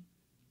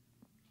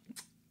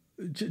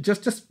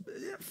just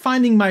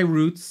finding my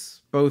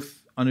roots,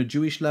 both on a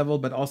Jewish level,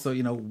 but also,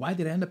 why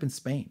did I end up in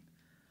Spain?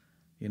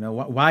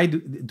 Why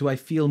do I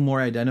feel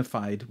more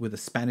identified with the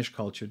Spanish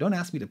culture? Don't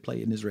ask me to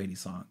play an Israeli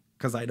song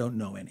because I don't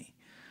know any.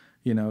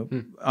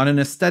 On an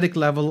aesthetic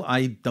level,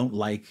 I don't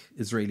like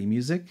Israeli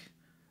music.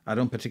 I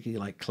don't particularly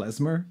like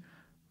klezmer,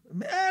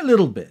 a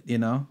little bit,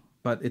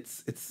 but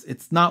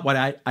it's not what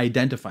I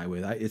identify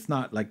with. It's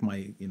not like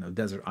my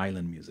desert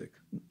island music,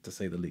 to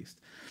say the least.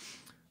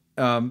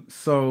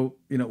 So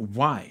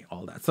why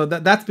all that? So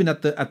that's been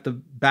at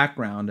the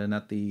background and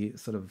at the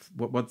sort of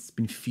what's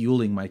been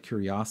fueling my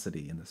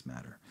curiosity in this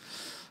matter.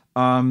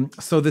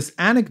 So this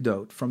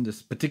anecdote from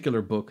this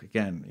particular book,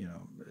 again,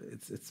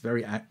 it's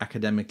very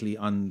academically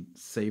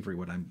unsavory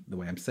the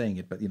way I'm saying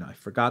it, but I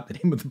forgot the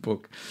name of the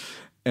book.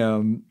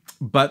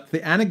 But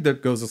the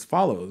anecdote goes as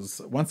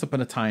follows. Once upon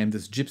a time,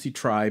 this gypsy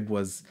tribe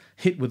was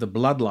hit with a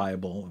blood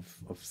libel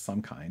of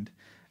some kind,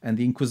 and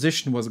the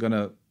Inquisition was going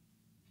to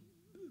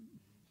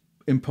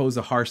impose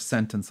a harsh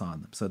sentence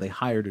on them. So they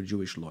hired a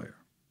Jewish lawyer.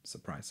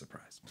 Surprise,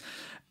 surprise.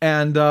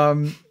 And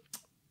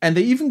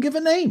they even give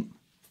a name.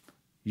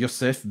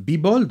 Yosef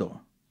Biboldo.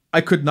 I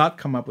could not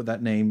come up with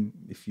that name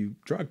if you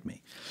drugged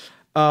me.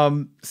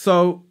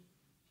 So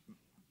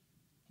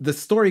the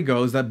story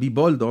goes that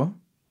Biboldo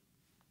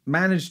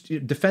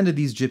defended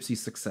these gypsies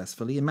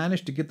successfully and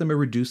managed to get them a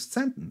reduced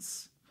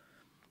sentence.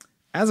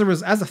 As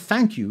a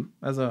thank you,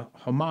 as a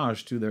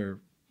homage to their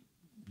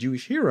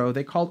Jewish hero,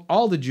 they called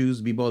all the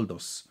Jews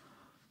Biboldos.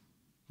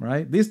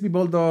 Right? This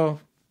Biboldo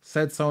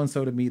said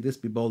so-and-so to me. This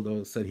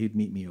Biboldo said he'd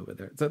meet me over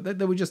there. So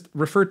they would just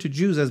refer to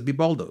Jews as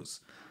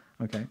Biboldos.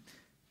 Okay?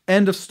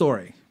 End of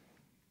story.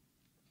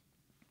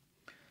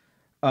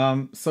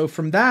 So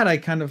from that, I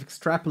kind of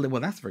extrapolate. Well,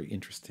 that's very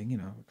interesting,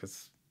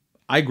 because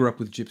I grew up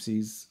with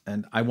gypsies,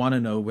 and I want to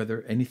know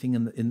whether anything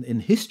in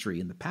history,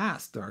 in the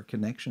past, there are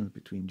connections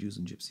between Jews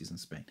and gypsies in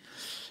Spain.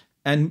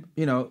 And,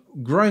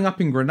 growing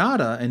up in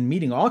Granada and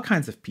meeting all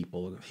kinds of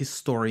people,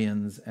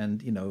 historians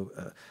and,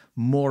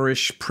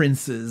 Moorish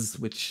princes,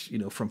 which,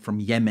 from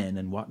Yemen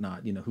and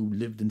whatnot, who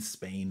lived in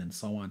Spain and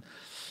so on,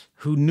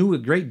 who knew a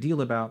great deal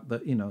about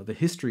the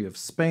history of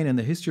Spain and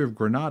the history of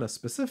Granada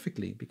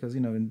specifically, because,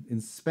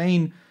 in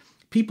Spain,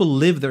 people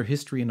live their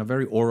history in a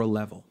very oral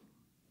level,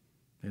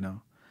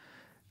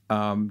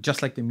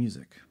 just like the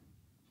music,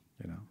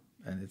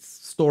 and it's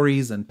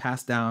stories and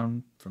passed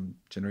down from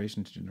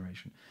generation to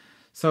generation.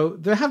 So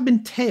there have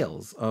been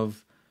tales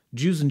of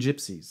Jews and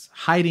gypsies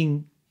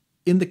hiding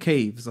in the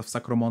caves of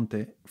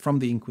Sacromonte from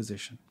the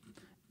Inquisition.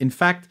 In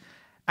fact,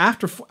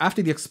 after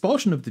the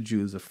expulsion of the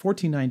Jews of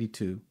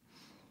 1492,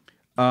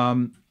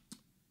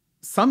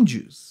 some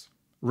Jews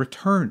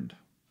returned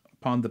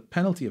upon the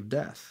penalty of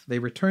death. They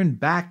returned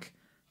back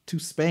to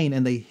Spain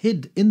and they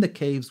hid in the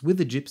caves with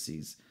the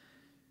gypsies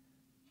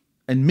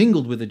and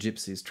mingled with the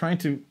gypsies, trying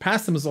to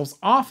pass themselves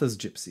off as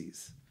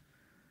gypsies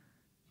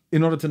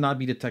in order to not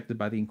be detected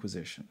by the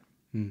Inquisition.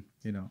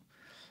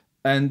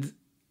 And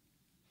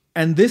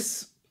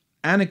this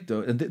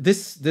anecdote and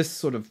this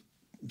sort of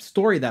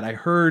story that I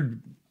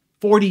heard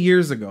 40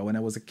 years ago when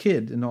I was a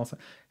kid and also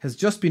has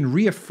just been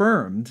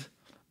reaffirmed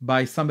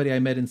by somebody I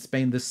met in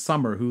Spain this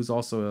summer, who's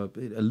also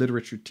a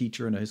literature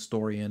teacher and a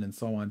historian and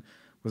so on,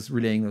 was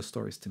relaying those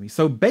stories to me.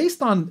 So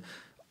based on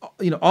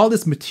all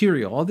this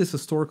material, all this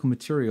historical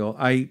material,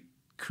 I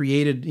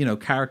created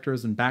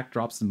characters and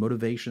backdrops and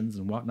motivations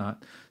and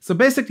whatnot. So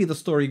basically the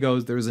story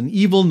goes, there's an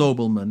evil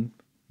nobleman,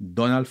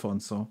 Don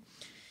Alfonso.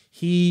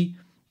 He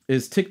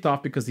is ticked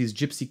off because these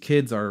gypsy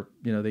kids are,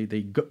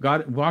 they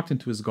walked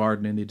into his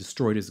garden and they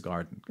destroyed his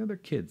garden. They're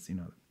kids,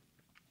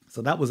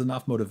 So that was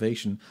enough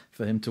motivation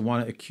for him to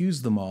want to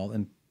accuse them all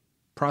and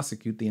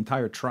prosecute the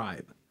entire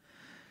tribe.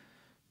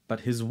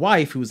 But his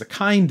wife, who was a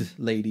kind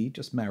lady,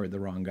 just married the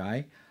wrong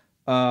guy,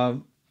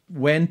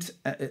 went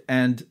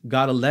and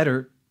got a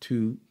letter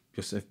to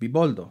Josef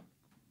Biboldo,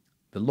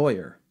 the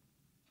lawyer,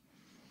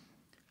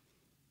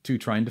 to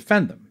try and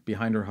defend them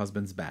behind her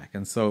husband's back.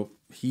 And so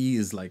he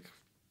is like,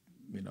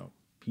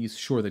 he's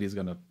sure that he's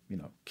going to,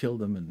 kill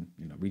them and,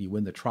 really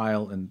win the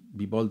trial. And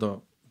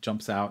Biboldo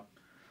jumps out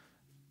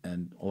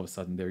and all of a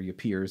sudden there he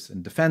appears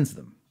and defends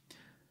them.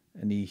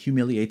 And he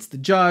humiliates the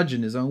judge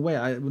in his own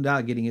way.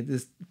 Without getting into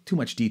this too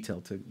much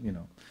detail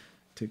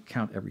to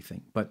count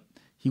everything. But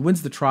he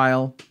wins the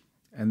trial.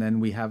 And then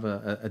we have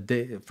a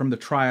day from the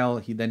trial.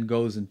 He then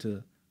goes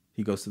to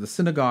the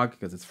synagogue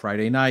because it's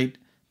Friday night.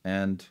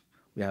 And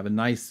we have a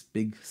nice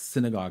big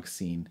synagogue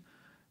scene.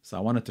 So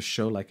I wanted to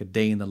show like a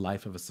day in the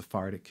life of a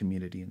Sephardic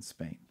community in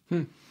Spain.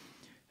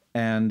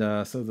 And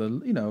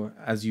so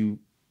as you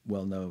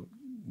well know,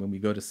 when we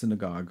go to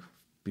synagogue,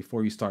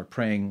 before you start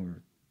praying,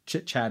 we're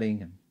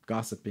chit-chatting and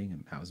gossiping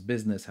and how's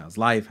business, how's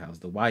life, how's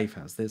the wife,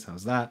 how's this,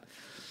 how's that.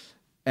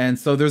 And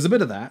so there's a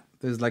bit of that.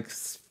 There's like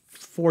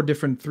three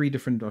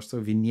different or so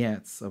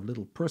vignettes of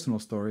little personal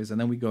stories. And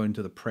then we go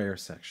into the prayer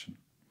section.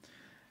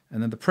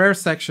 And then the prayer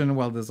section,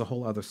 well, there's a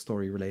whole other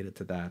story related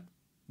to that,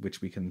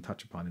 which we can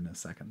touch upon in a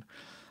second.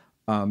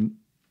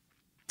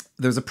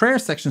 There's a prayer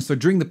section. So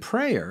during the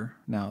prayer,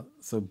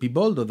 so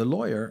Biboldo, the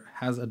lawyer,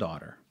 has a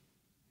daughter.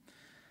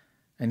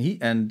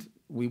 And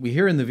we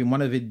hear in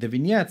one of the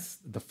vignettes,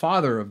 the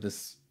father of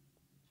this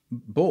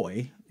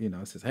boy,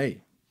 says,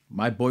 hey,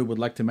 my boy would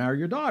like to marry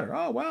your daughter.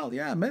 Oh, well,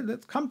 yeah,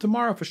 let's come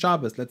tomorrow for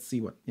Shabbos. Let's see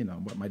what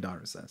my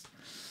daughter says.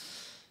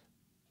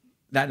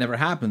 That never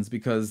happens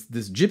because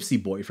this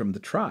gypsy boy from the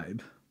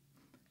tribe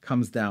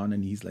comes down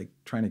and he's like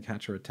trying to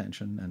catch her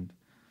attention and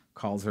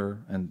calls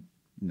her. And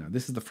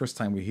this is the first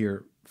time we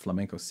hear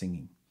flamenco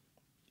singing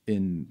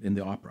in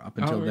the opera. Up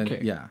until then,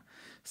 yeah.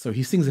 So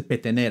he sings a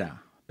petenera.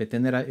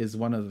 Petenera is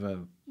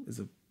is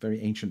a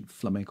very ancient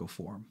flamenco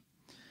form.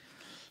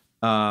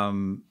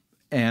 So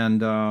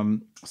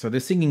they're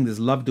singing this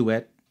love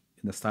duet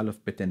in the style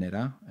of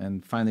petenera.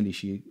 And finally,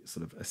 she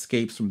sort of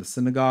escapes from the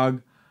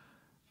synagogue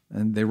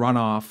and they run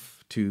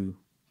off to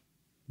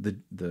the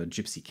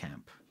gypsy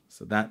camp.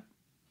 So that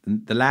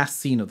the last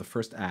scene of the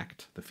first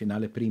act, the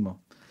finale primo,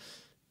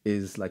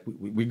 is like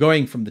we're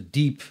going from the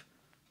deep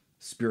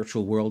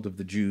spiritual world of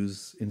the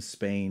Jews in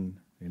Spain,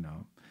 and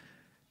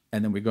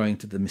then we're going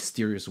to the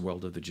mysterious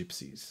world of the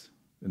gypsies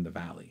in the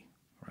valley,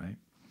 right?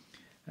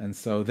 And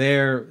so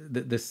they're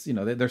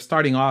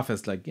starting off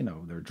as like,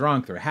 they're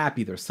drunk, they're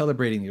happy, they're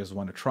celebrating, they just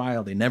want a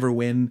trial, they never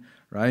win,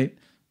 right?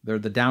 They're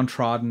the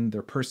downtrodden,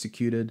 they're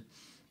persecuted.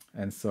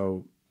 And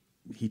so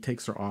he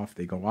takes her off,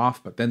 they go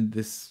off, but then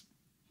this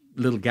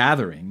little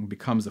gathering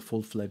becomes a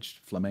full-fledged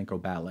flamenco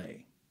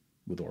ballet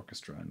with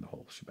orchestra and the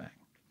whole shebang.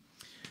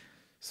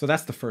 So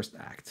that's the first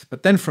act.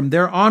 But then from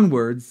there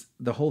onwards,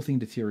 the whole thing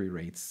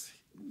deteriorates.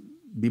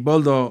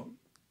 Biboldo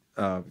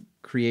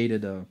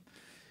created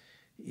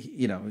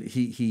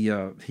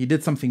he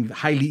did something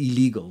highly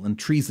illegal and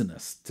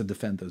treasonous to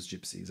defend those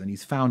gypsies, and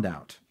he's found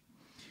out.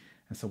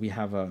 And so we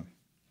have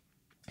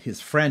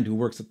his friend who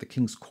works at the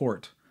king's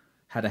court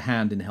had a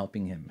hand in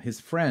helping him.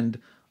 His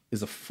friend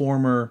is a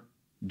former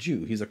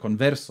Jew. He's a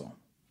converso,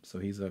 so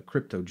he's a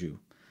crypto Jew.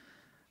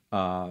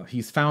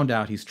 He's found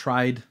out, he's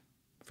tried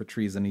for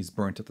treason, he's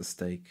burnt at the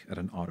stake at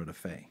an auto da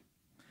fe.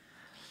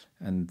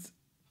 And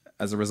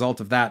as a result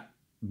of that,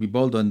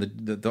 Biboldo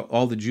and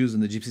all the Jews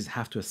and the gypsies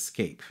have to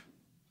escape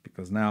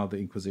because now the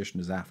Inquisition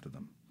is after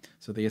them.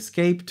 So they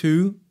escape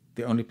to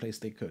the only place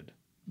they could,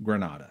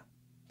 Granada,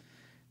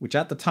 which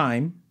at the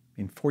time,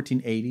 in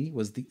 1480,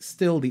 was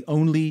still the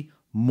only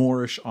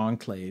Moorish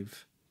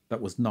enclave that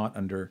was not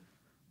under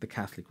the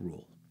Catholic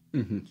rule.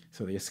 Mm-hmm.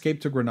 So they escape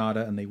to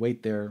Granada and they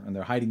wait there and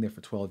they're hiding there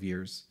for 12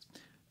 years.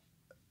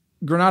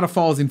 Granada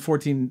falls in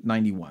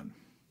 1491.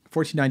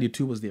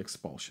 1492 was the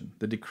expulsion.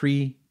 The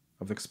decree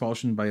of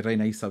expulsion by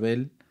Reina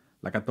Isabel,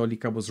 La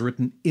Católica, was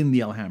written in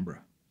the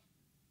Alhambra.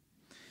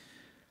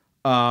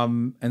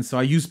 And so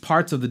I use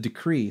parts of the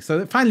decree.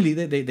 So finally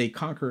they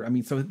conquer. I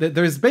mean, so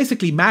there's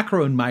basically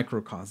macro and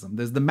microcosm.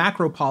 There's the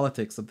macro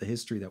politics of the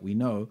history that we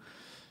know.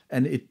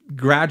 And it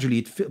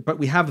gradually, but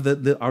we have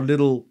our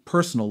little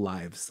personal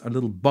lives, our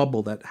little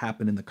bubble that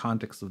happened in the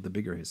context of the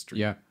bigger history.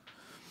 Yeah.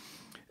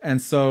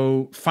 And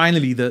so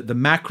finally the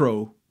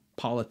macro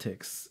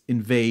politics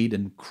invade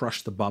and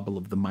crush the bubble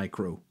of the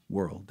micro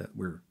world that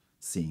we're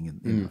seeing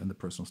in the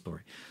personal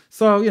story.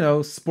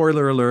 So,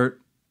 spoiler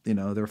alert,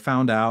 they're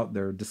found out,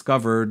 they're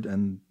discovered,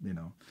 and,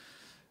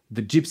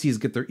 the gypsies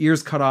get their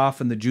ears cut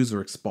off and the Jews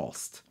are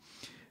expulsed.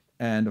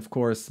 And of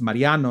course,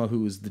 Mariano,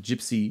 who is the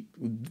gypsy,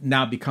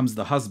 now becomes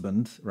the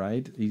husband,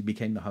 right? He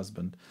became the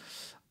husband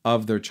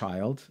of their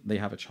child. They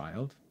have a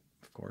child,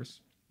 of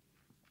course.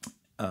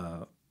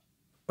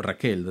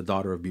 Raquel, the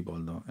daughter of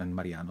Biboldo, and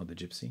Mariano, the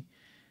gypsy.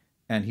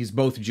 And he's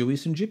both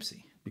Jewish and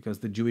gypsy, because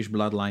the Jewish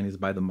bloodline is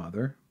by the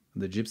mother,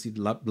 and the gypsy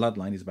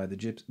bloodline is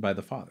by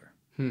the father,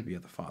 via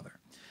the father.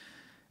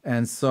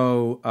 And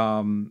so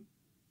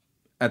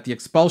at the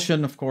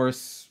expulsion, of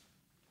course,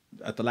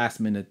 at the last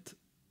minute,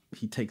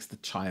 he takes the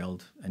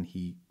child and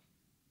he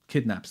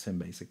kidnaps him,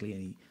 basically,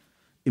 and he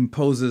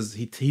imposes,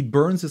 he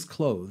burns his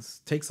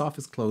clothes, takes off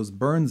his clothes,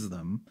 burns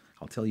them,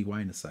 I'll tell you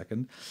why in a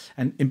second,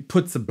 and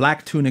puts a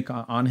black tunic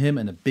on him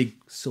and a big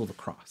silver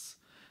cross,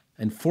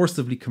 and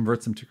forcibly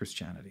converts him to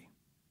Christianity.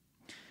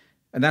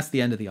 And that's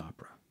the end of the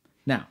opera.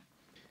 Now,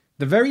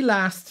 the very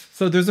last,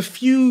 so there's a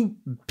few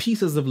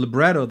pieces of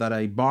libretto that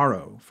I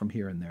borrow from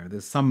here and there.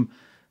 There's some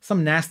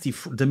nasty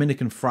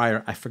Dominican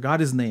friar, I forgot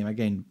his name,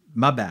 again,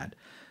 my bad.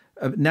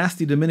 A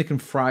nasty Dominican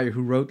friar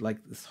who wrote like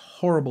this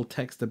horrible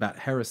text about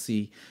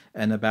heresy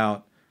and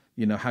about,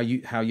 how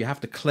you have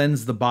to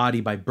cleanse the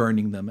body by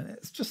burning them. And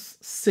it's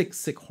just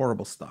sick,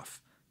 horrible stuff.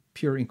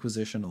 Pure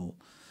inquisitional,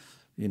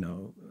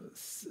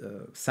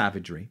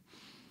 savagery.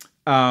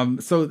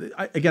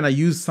 I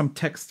use some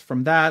text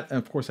from that. And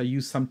of course, I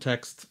use some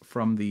text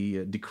from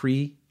the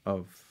decree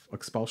of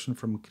expulsion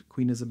from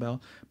Queen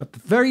Isabel. But the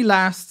very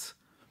last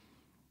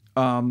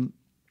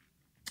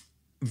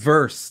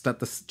verse that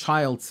the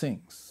child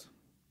sings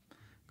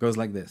goes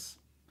like this.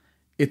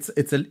 It's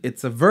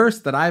a verse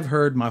that I've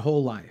heard my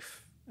whole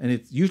life. And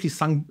it's usually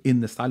sung in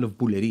the style of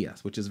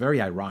bulerías, which is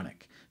very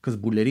ironic. Because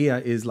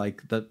bulería is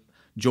like the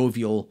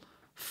jovial,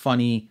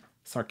 funny,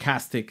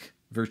 sarcastic,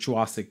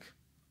 virtuosic,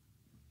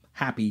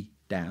 happy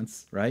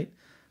dance, right?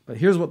 But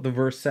here's what the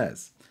verse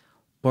says.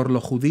 Por lo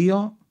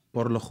judío,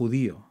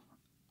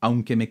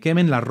 aunque me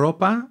quemen la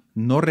ropa,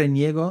 no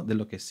reniego de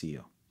lo que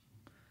sigo.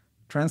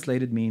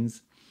 Translated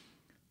means,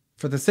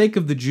 for the sake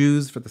of the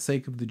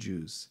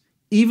Jews,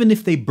 even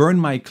if they burn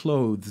my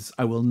clothes,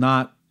 I will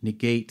not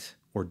negate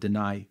or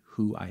deny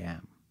who I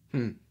am,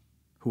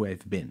 who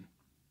I've been.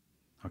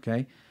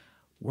 Okay?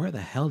 Where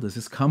the hell does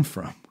this come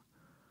from?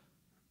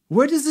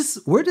 Where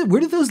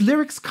do those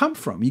lyrics come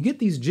from? You get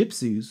these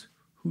gypsies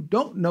who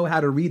don't know how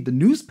to read the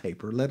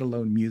newspaper, let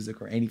alone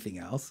music or anything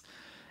else.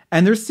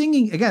 And they're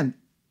singing, again,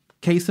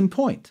 case in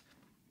point,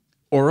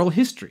 oral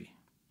history.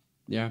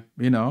 Yeah.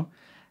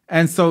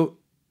 And so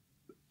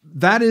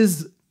that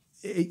is,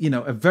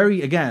 a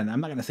very, again,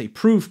 I'm not going to say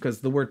proof, because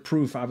the word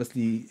proof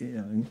obviously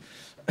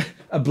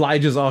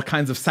obliges all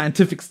kinds of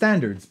scientific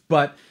standards,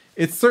 but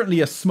it's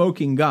certainly a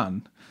smoking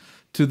gun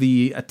to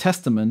the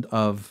testament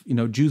of,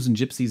 Jews and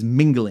gypsies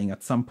mingling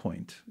at some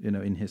point,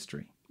 in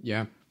history.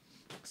 Yeah.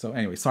 So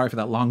anyway, sorry for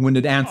that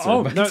long-winded answer.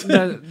 Oh, but...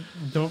 no,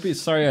 don't be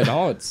sorry at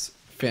all. It's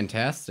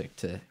fantastic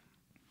to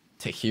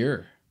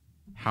hear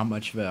how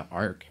much of an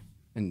arc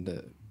in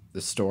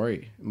the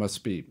story. It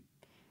must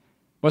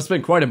have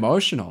been quite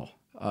emotional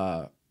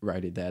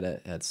writing that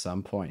at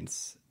some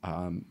points.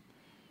 And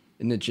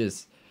it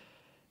just,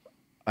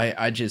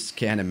 I just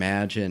can't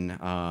imagine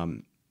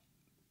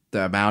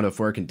the amount of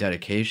work and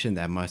dedication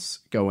that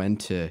must go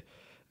into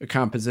a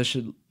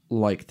composition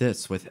like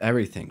this, with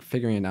everything,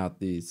 figuring out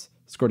these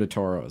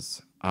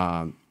scordatorios,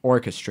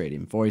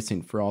 orchestrating,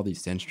 voicing for all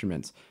these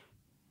instruments,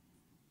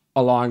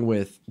 along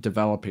with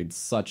developing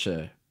such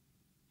a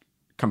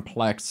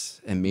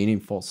complex and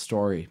meaningful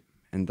story,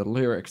 and the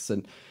lyrics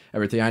and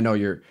everything. I know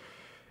you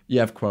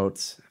have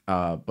quotes,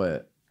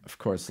 but of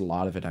course a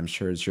lot of it, I'm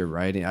sure, is your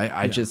writing.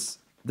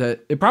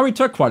 It probably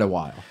took quite a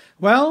while.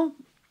 Well,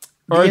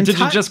 or did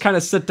you just kind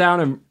of sit down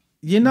and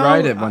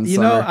write it one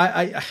summer?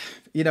 I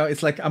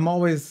it's like I'm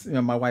always,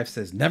 my wife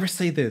says, never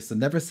say this and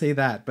never say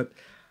that, but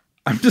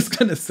I'm just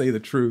going to say the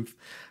truth.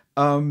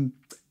 And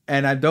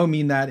I don't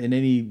mean that in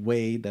any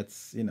way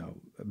that's,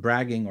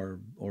 bragging or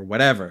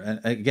whatever.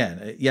 And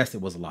again, yes, it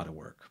was a lot of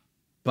work,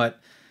 but,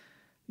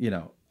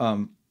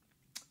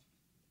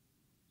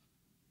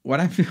 what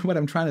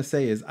I'm trying to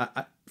say is,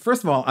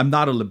 first of all, I'm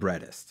not a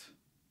librettist.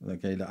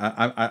 Okay.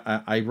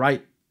 I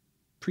write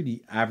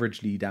pretty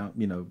averagely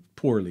down,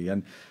 poorly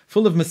and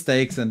full of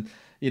mistakes. And,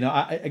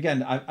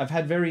 I've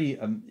had very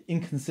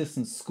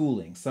inconsistent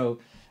schooling. So,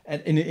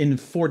 in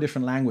 4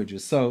 different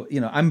languages. So,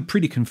 I'm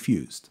pretty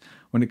confused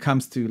when it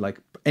comes to like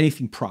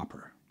anything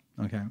proper.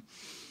 Okay.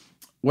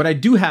 What I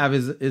do have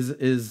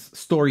is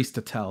stories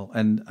to tell.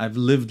 And I've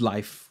lived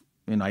life,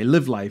 I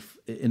live life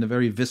in a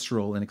very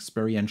visceral and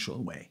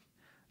experiential way.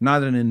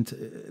 Not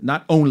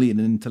only in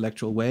an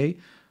intellectual way,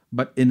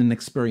 but in an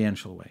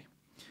experiential way.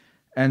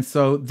 And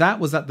so that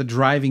was at the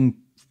driving,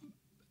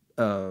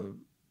 that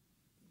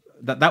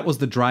was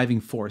the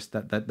driving force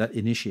that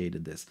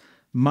initiated this.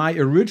 My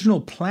original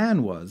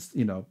plan was,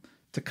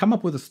 to come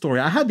up with a story.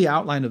 I had the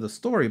outline of the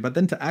story, but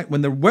then to act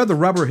where the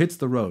rubber hits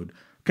the road.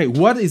 Okay,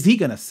 what is he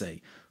gonna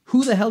say?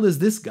 Who the hell is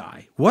this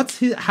guy?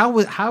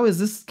 How is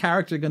this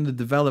character going to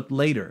develop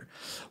later?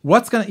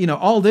 What's gonna,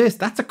 all this?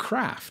 That's a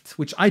craft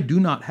which I do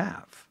not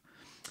have.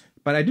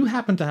 But I do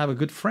happen to have a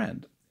good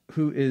friend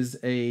who is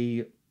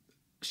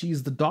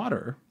she's the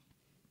daughter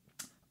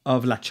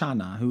of La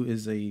Chana, who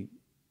is a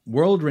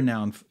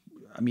world-renowned,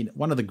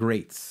 one of the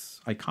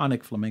greats,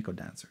 iconic flamenco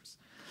dancers.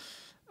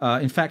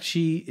 In fact,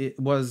 she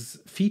was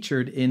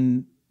featured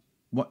in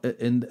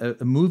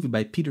a movie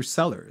by Peter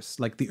Sellers,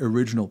 like the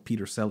original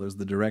Peter Sellers,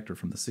 the director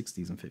from the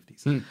 60s and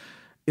 50s.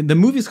 In the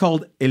movie is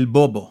called El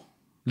Bobo,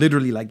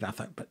 literally like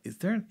that. But is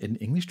there an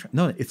English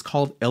No, it's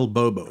called El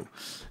Bobo.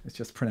 It's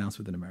just pronounced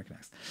with an American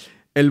accent.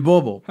 El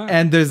Bobo. Huh.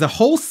 And there's a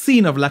whole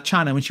scene of La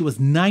Chana when she was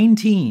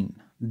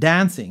 19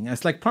 dancing.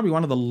 It's like probably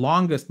one of the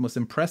longest, most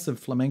impressive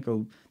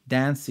flamenco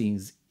dance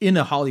scenes in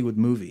a Hollywood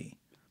movie.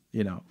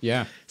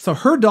 Yeah. So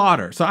her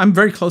daughter, so I'm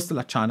very close to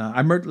La Chana.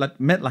 I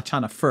met La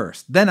Chana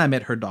first. Then I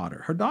met her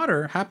daughter. Her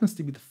daughter happens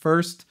to be the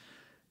first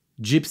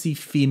gypsy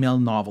female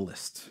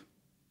novelist.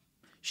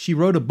 She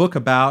wrote a book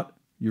about,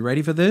 you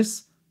ready for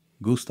this?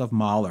 Gustav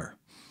Mahler.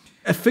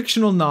 A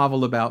fictional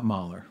novel about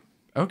Mahler.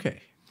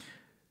 Okay.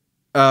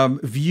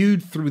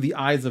 Viewed through the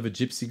eyes of a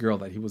gypsy girl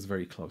that he was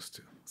very close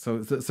to. So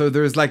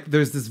there's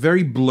this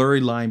very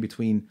blurry line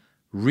between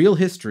real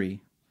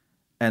history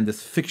and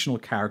this fictional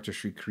character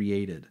she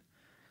created.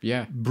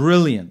 Yeah.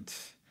 Brilliant.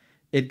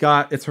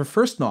 It's her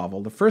first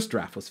novel. The first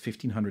draft was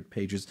 1,500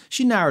 pages.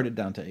 She narrowed it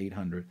down to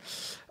 800.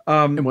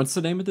 And what's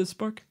the name of this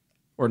book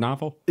or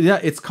novel? Yeah,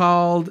 it's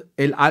called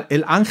El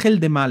Ángel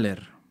de Mahler.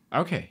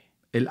 Okay.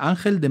 El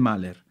Ángel de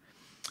Mahler.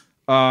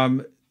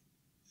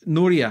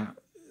 Nuria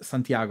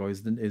Santiago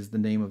is the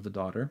name of the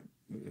daughter.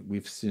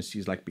 Since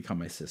she's like become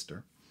my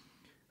sister.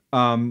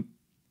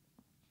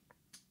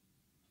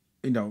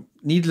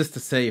 Needless to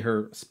say,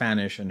 her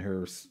Spanish and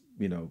her,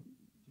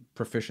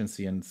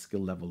 proficiency and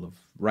skill level of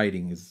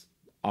writing is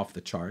off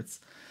the charts.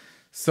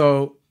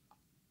 So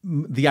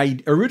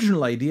the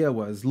original idea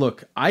was,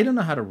 look, I don't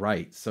know how to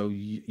write, so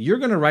you're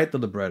going to write the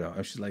libretto.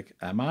 And she's like,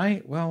 am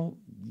I? Well,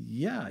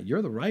 yeah,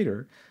 you're the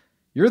writer.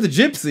 You're the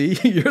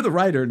gypsy. You're the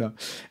writer. No.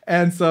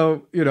 And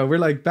so, we're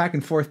like back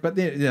and forth. But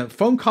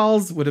phone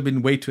calls would have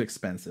been way too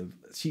expensive.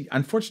 She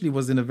unfortunately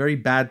was in a very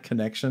bad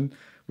connection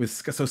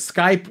so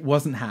Skype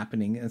wasn't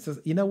happening. And says,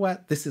 you know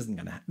what? This isn't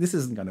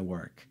gonna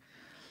work.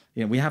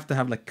 We have to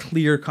have like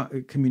clear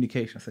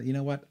communication. I said, you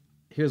know what?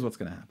 Here's what's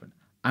gonna happen.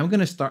 I'm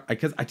gonna start,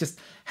 because I just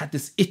had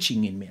this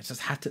itching in me. I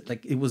just had to,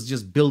 like, it was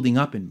just building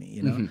up in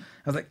me. I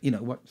was like, you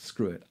know what?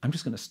 Screw it. I'm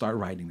just gonna start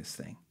writing this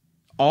thing.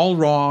 All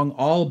wrong,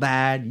 all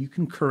bad. You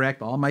can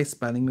correct all my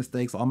spelling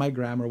mistakes, all my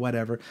grammar,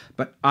 whatever.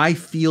 But I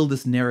feel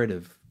this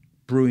narrative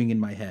brewing in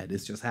my head.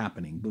 It's just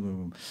happening. Boom, boom,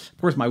 boom. Of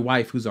course, my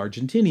wife, who's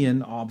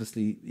Argentinian,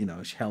 obviously,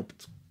 she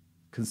helped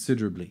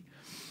considerably.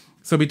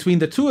 So between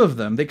the two of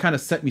them, they kind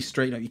of set me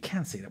straight. You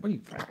can't say that. What are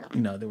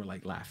you? They were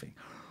like laughing.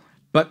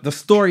 But the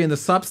story and the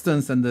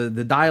substance and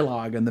the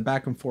dialogue and the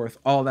back and forth,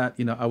 all that,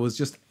 I was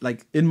just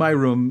like in my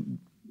room,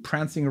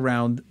 prancing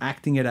around,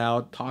 acting it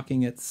out,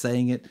 talking it,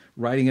 saying it,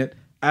 writing it,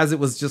 as it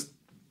was just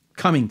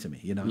coming to me,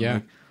 Yeah.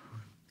 Like,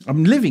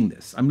 I'm living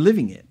this. I'm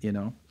living it,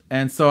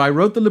 And so I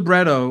wrote the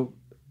libretto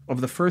of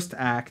the first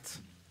act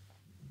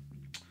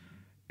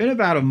in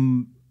about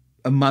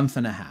a month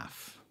and a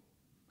half,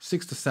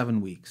 6 to 7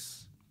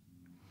 weeks.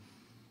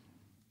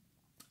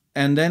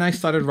 And then I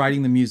started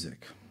writing the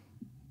music.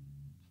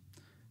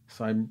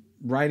 So I'm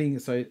writing,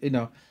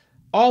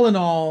 all in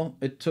all,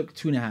 it took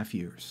 2.5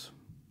 years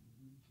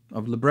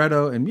of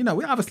libretto. And,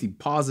 we obviously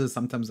pauses.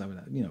 Sometimes I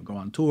would, go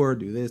on tour,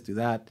 do this, do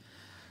that.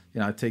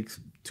 It takes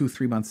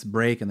 2-3 months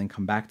break and then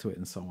come back to it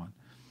and so on.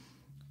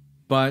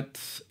 But,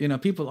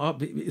 people,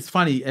 it's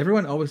funny.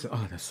 Everyone always says,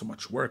 oh, there's so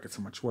much work. It's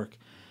so much work.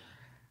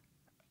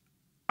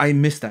 I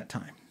missed that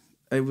time.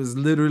 It was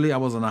literally, I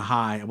was on a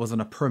high. I was on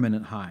a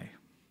permanent high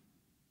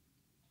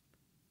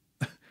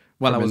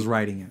while I was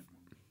writing it.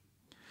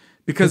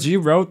 Because you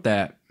wrote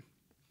that.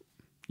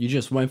 You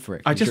just went for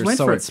it. I just went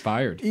so for it.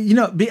 Inspired.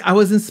 I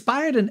was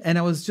inspired and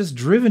I was just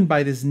driven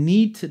by this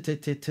need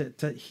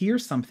to hear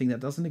something that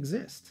doesn't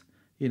exist.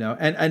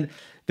 And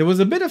there was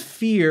a bit of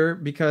fear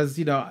because,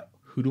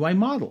 who do I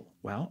model?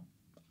 Well,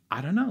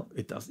 I don't know.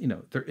 It does,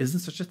 there isn't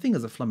such a thing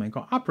as a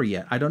flamenco opera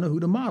yet. I don't know who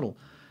to model.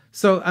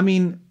 So,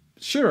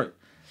 sure.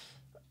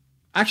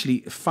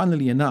 Actually,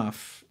 funnily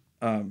enough,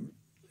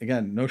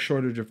 again, no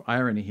shortage of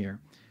irony here.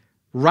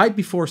 Right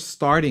before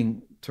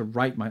starting to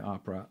write my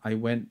opera, I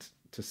went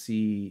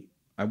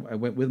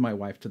with my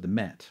wife to the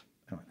Met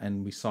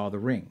and we saw The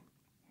Ring.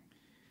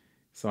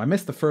 So I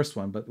missed the first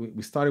one, but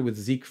we started with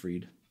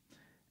Siegfried.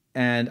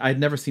 And I'd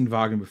never seen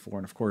Wagner before.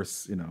 And of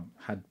course,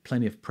 had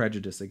plenty of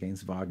prejudice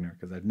against Wagner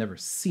because I'd never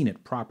seen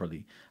it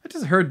properly. I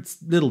just heard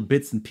little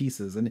bits and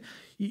pieces. And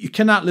you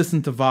cannot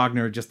listen to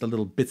Wagner just the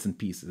little bits and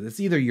pieces.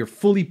 It's either you're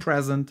fully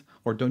present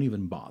or don't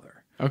even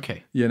bother.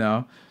 Okay.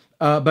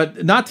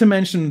 But not to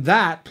mention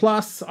that,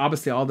 plus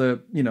obviously all the,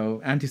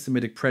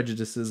 anti-Semitic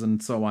prejudices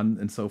and so on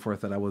and so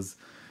forth that I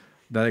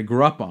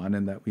grew up on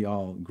and that we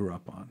all grew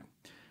up on.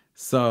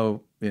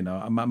 So,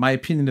 my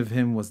opinion of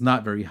him was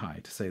not very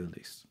high, to say the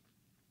least.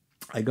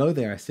 I go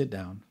there, I sit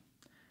down,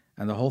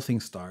 and the whole thing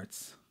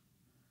starts,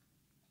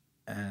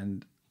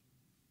 and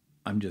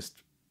I'm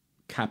just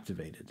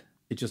captivated.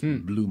 It just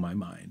blew my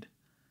mind.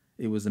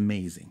 It was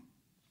amazing.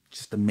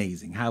 Just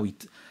amazing.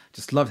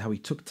 Just loved how he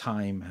took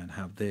time and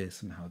how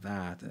this and how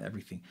that and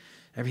everything.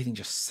 Everything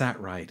just sat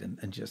right.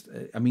 And just,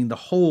 the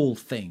whole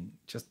thing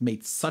just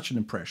made such an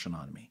impression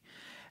on me.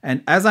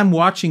 And as I'm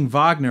watching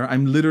Wagner,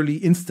 I'm literally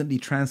instantly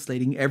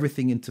translating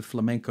everything into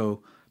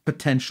flamenco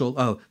potential.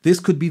 Oh, this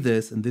could be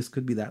this and this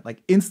could be that.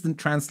 Like instant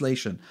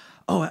translation.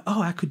 Oh,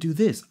 I could do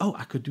this. Oh,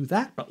 I could do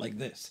that, but like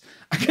this.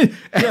 And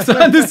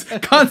so this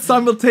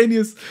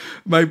simultaneous.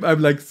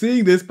 I'm like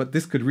seeing this, but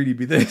this could really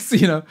be this,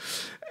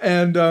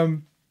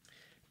 And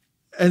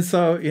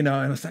so, and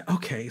I was like,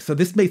 okay, so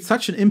this made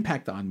such an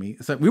impact on me.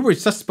 So we were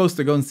just supposed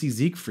to go and see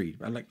Siegfried.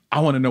 I'm like, I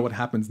want to know what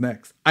happens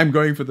next. I'm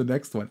going for the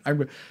next one.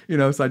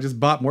 So I just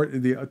bought more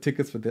the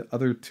tickets for the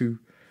other two,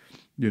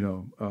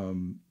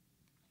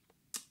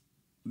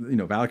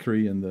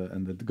 Valkyrie and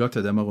the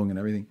Götterdämmerung and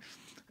everything.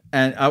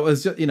 And I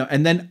was just,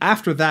 and then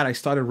after that, I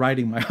started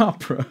writing my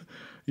opera,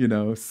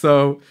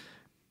 so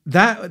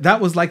that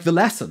was like the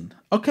lesson.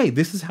 Okay,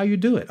 this is how you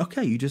do it.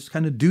 Okay, you just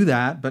kind of do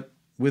that, but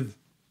with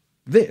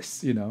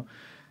this,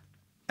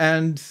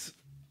 and,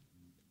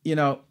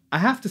 I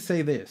have to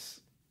say this,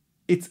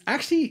 it's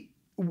actually,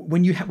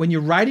 when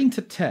you're writing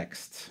to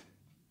text,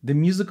 the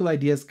musical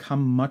ideas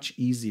come much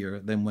easier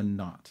than when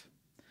not.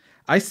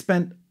 I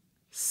spent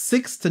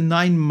 6 to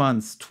 9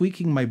 months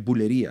tweaking my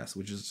bulerías,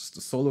 which is just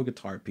a solo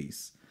guitar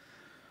piece.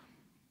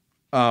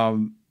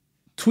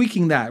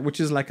 Tweaking that, which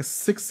is like a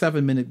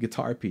 6-7 minute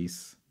guitar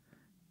piece,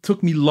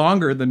 took me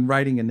longer than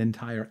writing an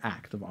entire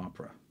act of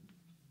opera.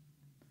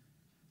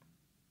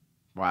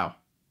 Wow.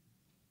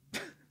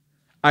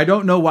 I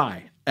don't know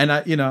why. And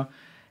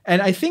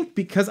I think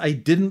because I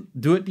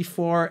didn't do it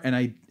before,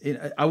 and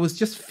I was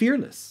just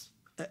fearless.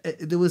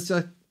 There was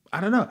just, I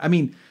don't know. I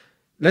mean,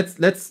 let's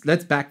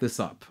back this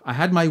up. I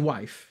had my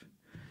wife,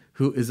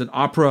 who is an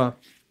opera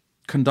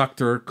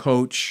conductor,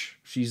 coach.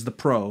 She's the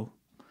pro.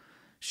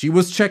 She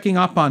was checking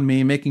up on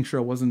me, making sure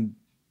I wasn't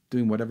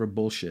doing whatever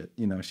bullshit.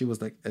 She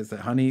was like,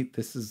 honey,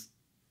 this is,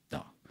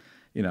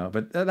 no.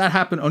 But that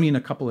happened only in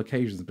a couple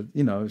occasions. But,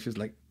 she's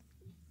like,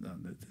 no,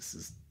 this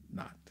is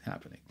not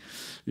happening,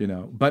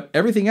 but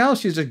everything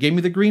else, she just gave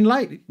me the green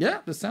light. Yeah,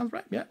 this sounds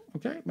right. Yeah.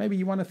 Okay. Maybe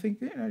you want to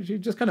think, she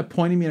just kind of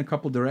pointed me in a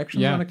couple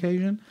directions on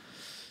occasion.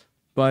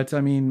 But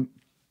I mean,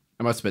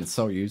 it must have been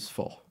so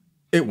useful.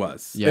 It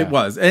was. Yeah. It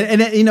was.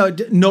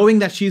 And knowing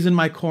that she's in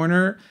my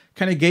corner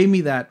kind of gave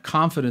me that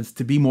confidence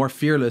to be more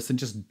fearless and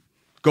just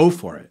go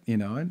for it,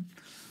 and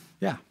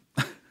yeah.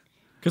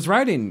 Because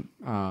writing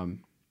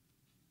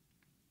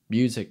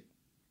music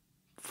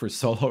for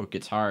solo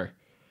guitar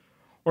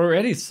or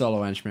any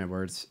solo instrument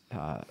where it's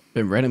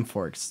been written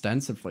for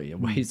extensively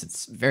in ways,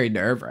 it's very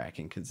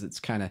nerve-wracking because it's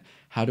kind of,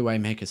 how do I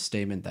make a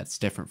statement that's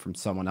different from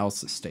someone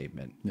else's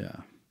statement? Yeah.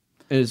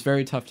 It is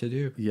very tough to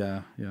do.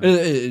 Yeah.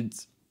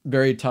 It's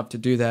very tough to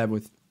do that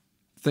with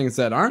things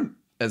that aren't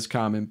as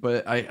common,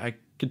 but I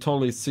can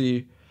totally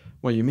see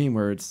what you mean,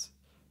 where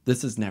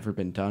this has never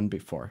been done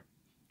before.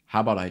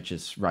 How about I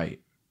just write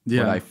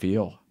what I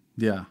feel?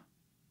 Yeah.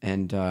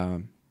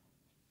 And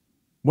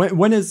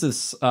when is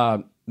this,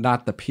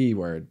 not the P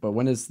word, but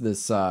when is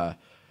this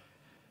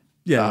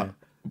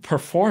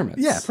performance?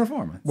 Yeah,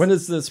 performance. When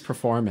is this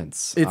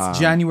performance? It's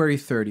January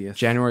 30th.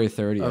 January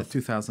 30th. Of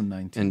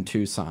 2019. In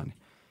Tucson.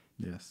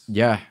 Yes.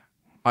 Yeah.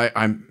 I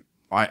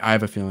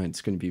have a feeling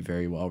it's going to be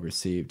very well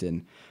received,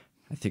 and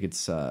I think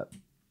it's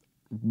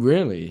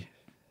really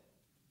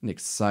an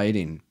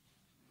exciting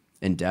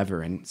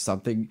endeavor and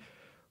something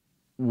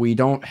we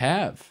don't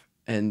have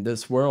in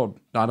this world.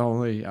 Not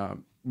only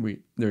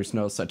there's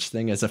no such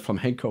thing as a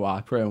flamenco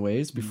opera in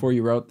ways. Before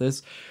you wrote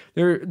this,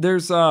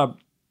 there's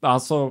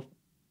also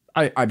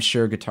I'm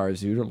sure guitar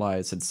is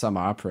utilized in some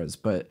operas,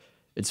 but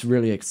it's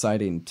really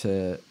exciting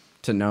to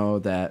know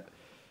that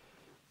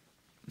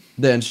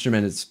the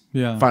instrument is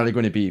finally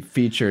going to be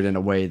featured in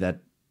a way that's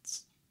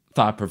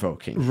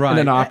thought-provoking. Right. In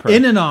an opera.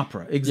 In an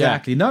opera,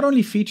 exactly. Yeah. Not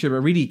only featured,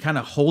 but really kind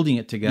of holding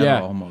it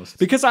together almost.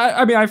 Because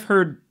I mean, I've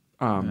heard,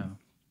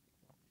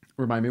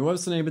 remind me, what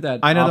was the name of that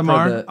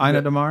opera?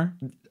 Aina de Mar?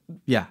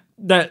 Yeah.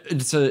 That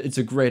it's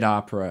a great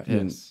opera.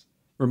 And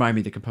remind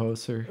me the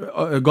composer.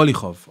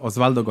 Golichov,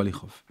 Osvaldo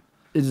Golichov.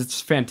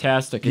 It's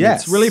fantastic. And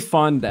it's really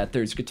fun that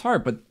there's guitar,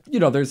 but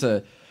there's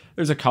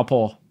a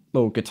couple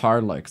little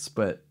guitar licks,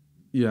 but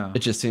it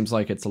just seems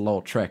like it's a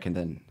little trick, and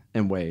then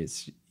in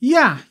ways.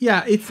 Yeah.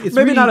 It's maybe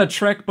really not a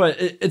trick, but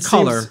it's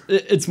color.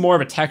 It's more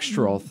of a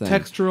textural thing.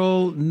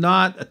 Textural,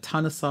 not a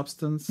ton of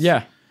substance.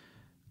 Yeah.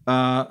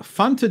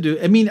 Fun to do.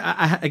 I mean,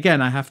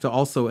 I have to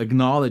also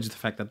acknowledge the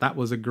fact that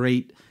was a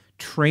great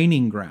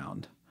training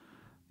ground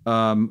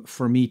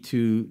for me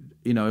to,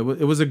 it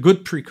was a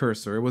good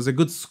precursor. It was a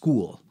good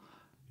school.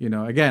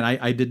 Again,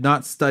 I did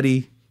not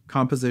study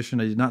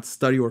composition. I did not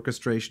study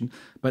orchestration,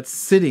 but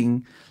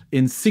sitting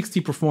in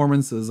 60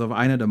 performances of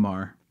Aina de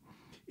Mar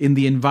in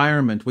the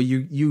environment where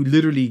you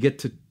literally get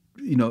to,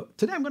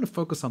 today I'm going to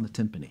focus on the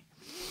timpani.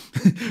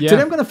 Today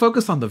I'm going to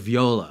focus on the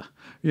viola.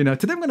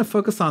 Today I'm going to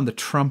focus on the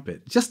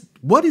trumpet. Just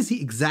what is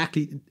he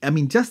exactly? I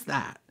mean, just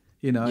that.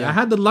 I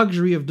had the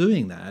luxury of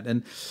doing that.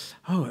 And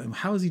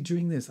how is he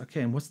doing this?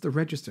 Okay, and what's the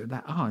register?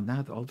 That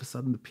now all of a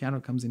sudden the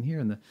piano comes in here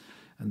and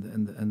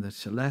the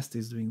celeste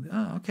is doing.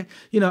 Okay.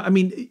 I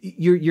mean,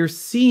 you're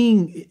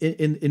seeing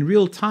in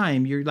real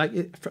time. You're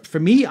like,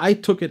 for me, I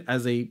took it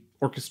as a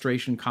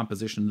orchestration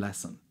composition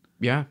lesson.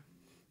 Yeah.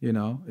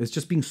 It's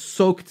just being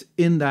soaked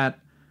in that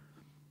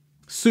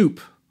soup,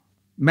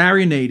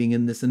 marinating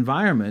in this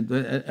environment.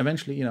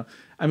 Eventually,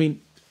 I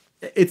mean,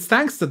 it's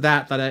thanks to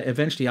that I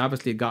eventually,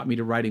 obviously, it got me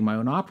to writing my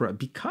own opera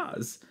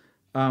because,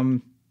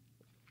 the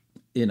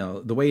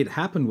way it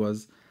happened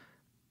was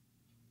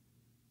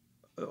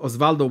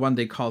Osvaldo one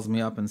day calls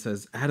me up and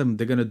says, Adam,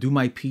 they're going to do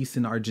my piece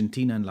in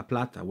Argentina in La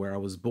Plata, where I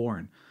was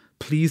born.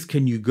 Please,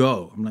 can you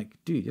go? I'm like,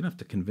 dude, you don't have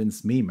to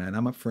convince me, man.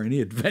 I'm up for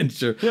any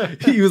adventure.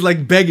 He was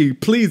like begging,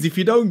 please, if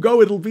you don't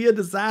go, it'll be a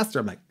disaster.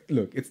 I'm like,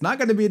 look, it's not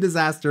going to be a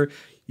disaster.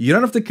 You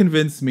don't have to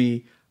convince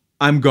me.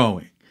 I'm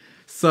going.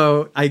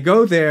 So I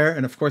go there,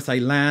 and of course I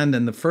land,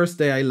 and the first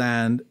day I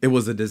land, it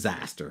was a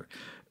disaster.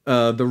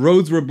 The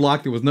roads were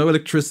blocked. There was no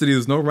electricity. There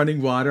was no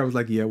running water. I was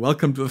like, yeah,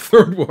 welcome to the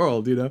third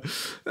world,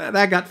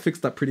 That got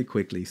fixed up pretty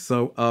quickly.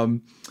 So,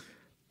 and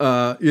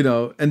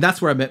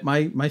that's where I met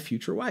my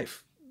future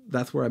wife.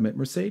 That's where I met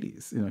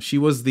Mercedes. She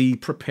was the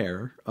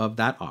preparer of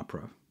that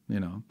opera.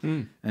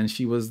 and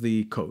she was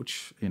the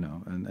coach,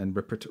 and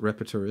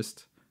repetiteur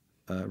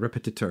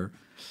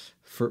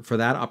for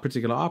that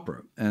particular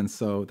opera. And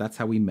so that's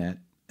how we met.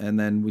 And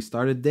then we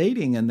started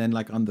dating. And then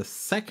like on the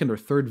second or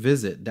third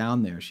visit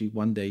down there, she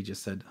one day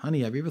just said,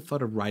 honey, have you ever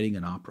thought of writing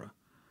an opera?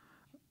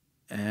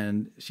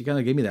 And she kind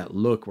of gave me that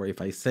look where if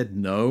I said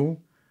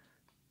no,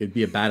 it'd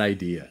be a bad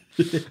idea.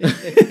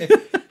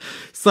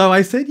 So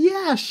I said,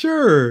 yeah,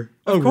 sure.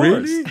 Of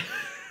course. Really?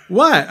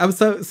 What?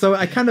 So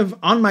I kind of,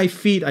 on my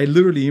feet, I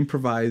literally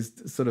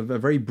improvised sort of a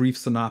very brief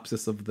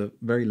synopsis of the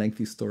very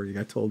lengthy story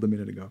I told a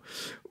minute ago.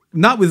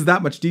 Not with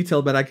that much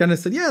detail, but I kind of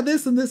said, yeah,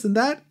 this and this and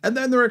that. And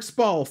then they're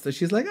expulsed. And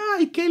she's like,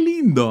 ay, qué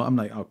lindo. I'm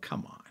like, oh,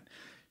 come on.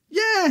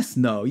 Yes,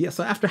 no, yes.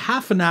 So after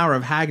half an hour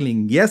of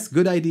haggling, yes,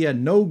 good idea,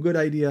 no, good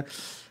idea.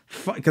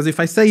 Because if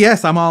I say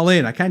yes, I'm all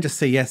in. I can't just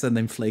say yes and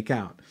then flake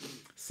out.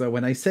 So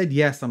when I said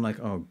yes, I'm like,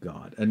 oh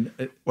God. And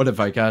what have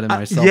I gotten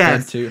myself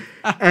into?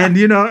 And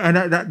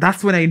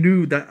that's when I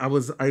knew that I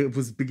was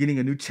beginning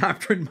a new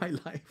chapter in my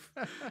life.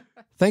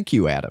 Thank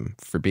you, Adam,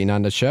 for being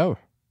on the show.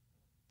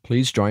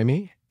 Please join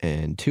me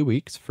in 2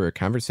 weeks for a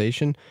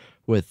conversation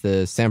with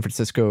the San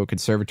Francisco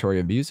Conservatory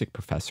of Music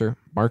professor,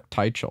 Mark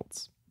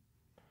Teicholz.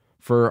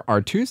 For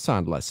our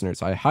Tucson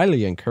listeners, I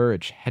highly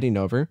encourage heading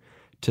over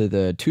to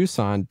the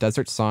Tucson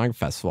Desert Song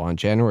Festival on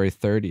January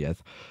 30th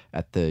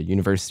at the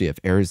University of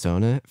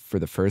Arizona for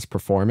the first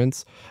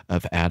performance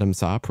of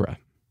Adam's opera.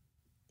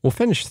 We'll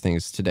finish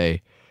things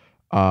today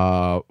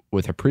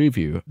with a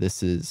preview.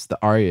 This is the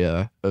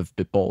aria of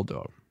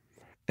Biboldo.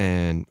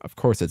 And of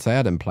course, it's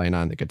Adam playing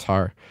on the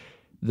guitar.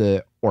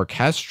 The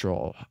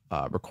orchestral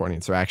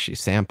recordings are actually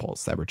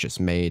samples that were just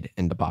made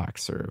in the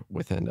box or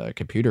within a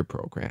computer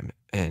program.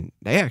 And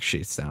they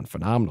actually sound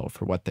phenomenal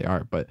for what they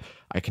are. But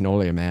I can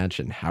only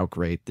imagine how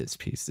great this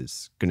piece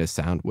is going to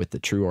sound with the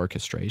true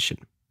orchestration.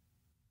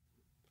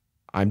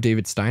 I'm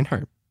David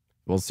Steinhardt.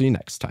 We'll see you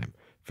next time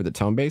for the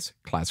Tonebase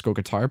Classical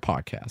Guitar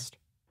Podcast.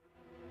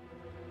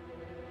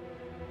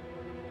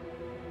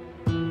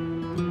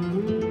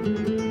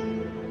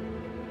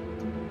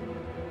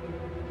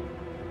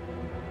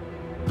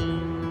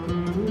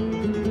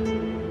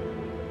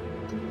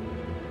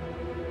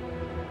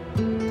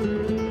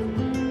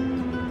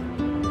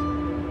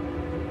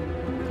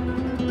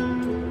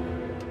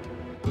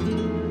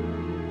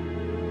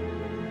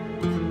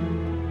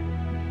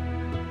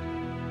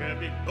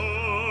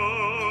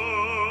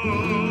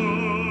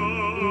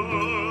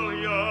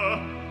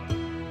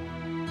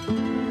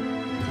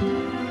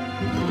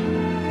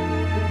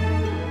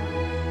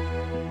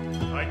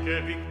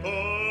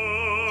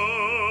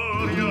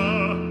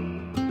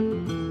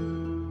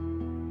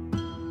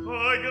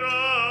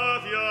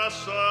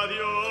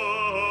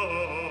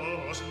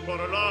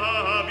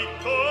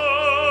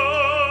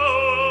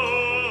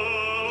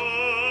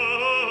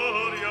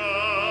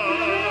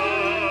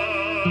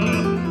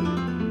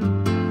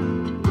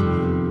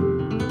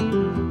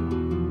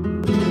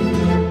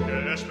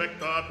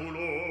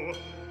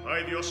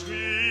 Ay Dios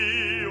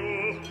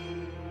mío,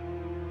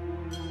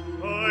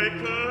 ay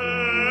que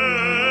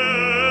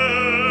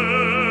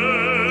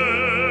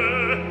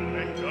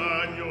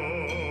engaño.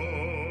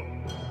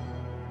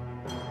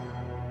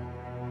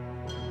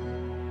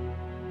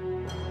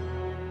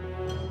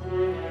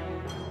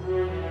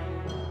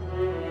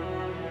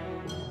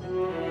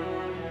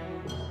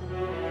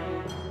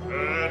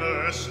 En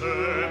este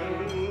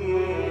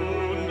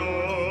mundo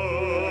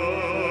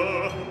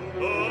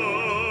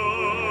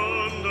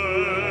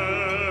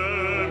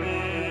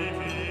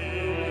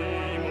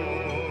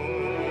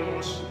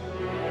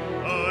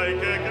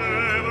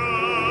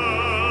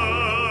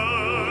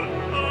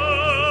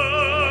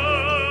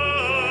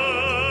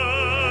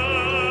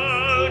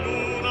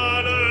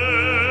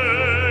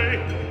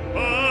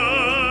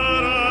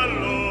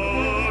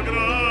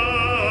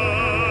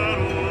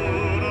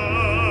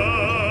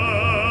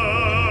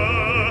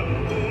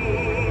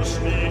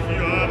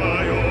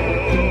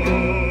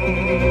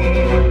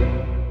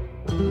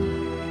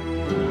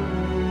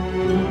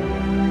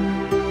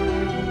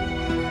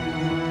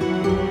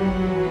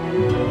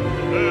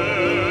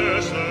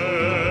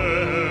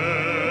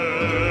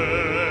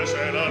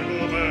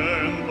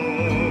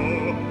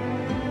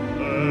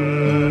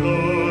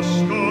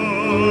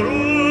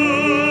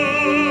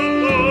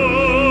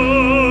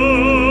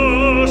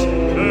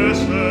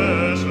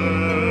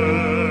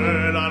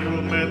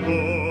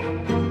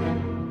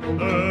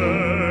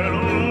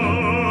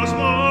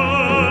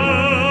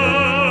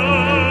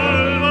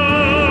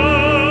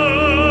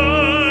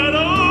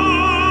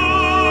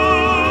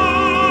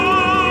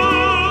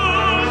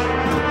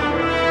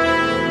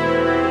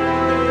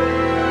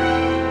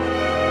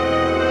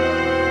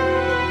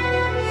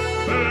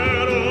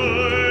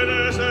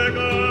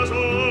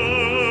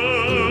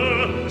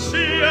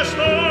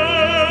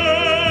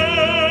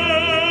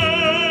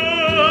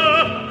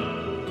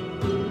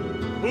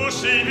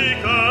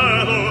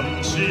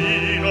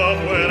si no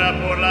fuera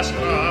por las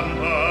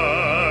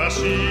trampas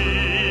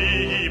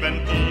y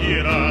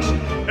mentiras,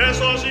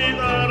 esos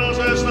gitanos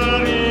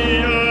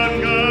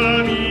estarían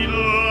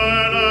camino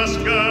a las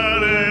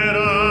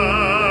galeras.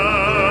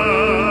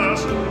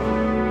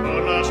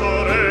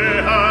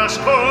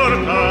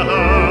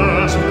 portada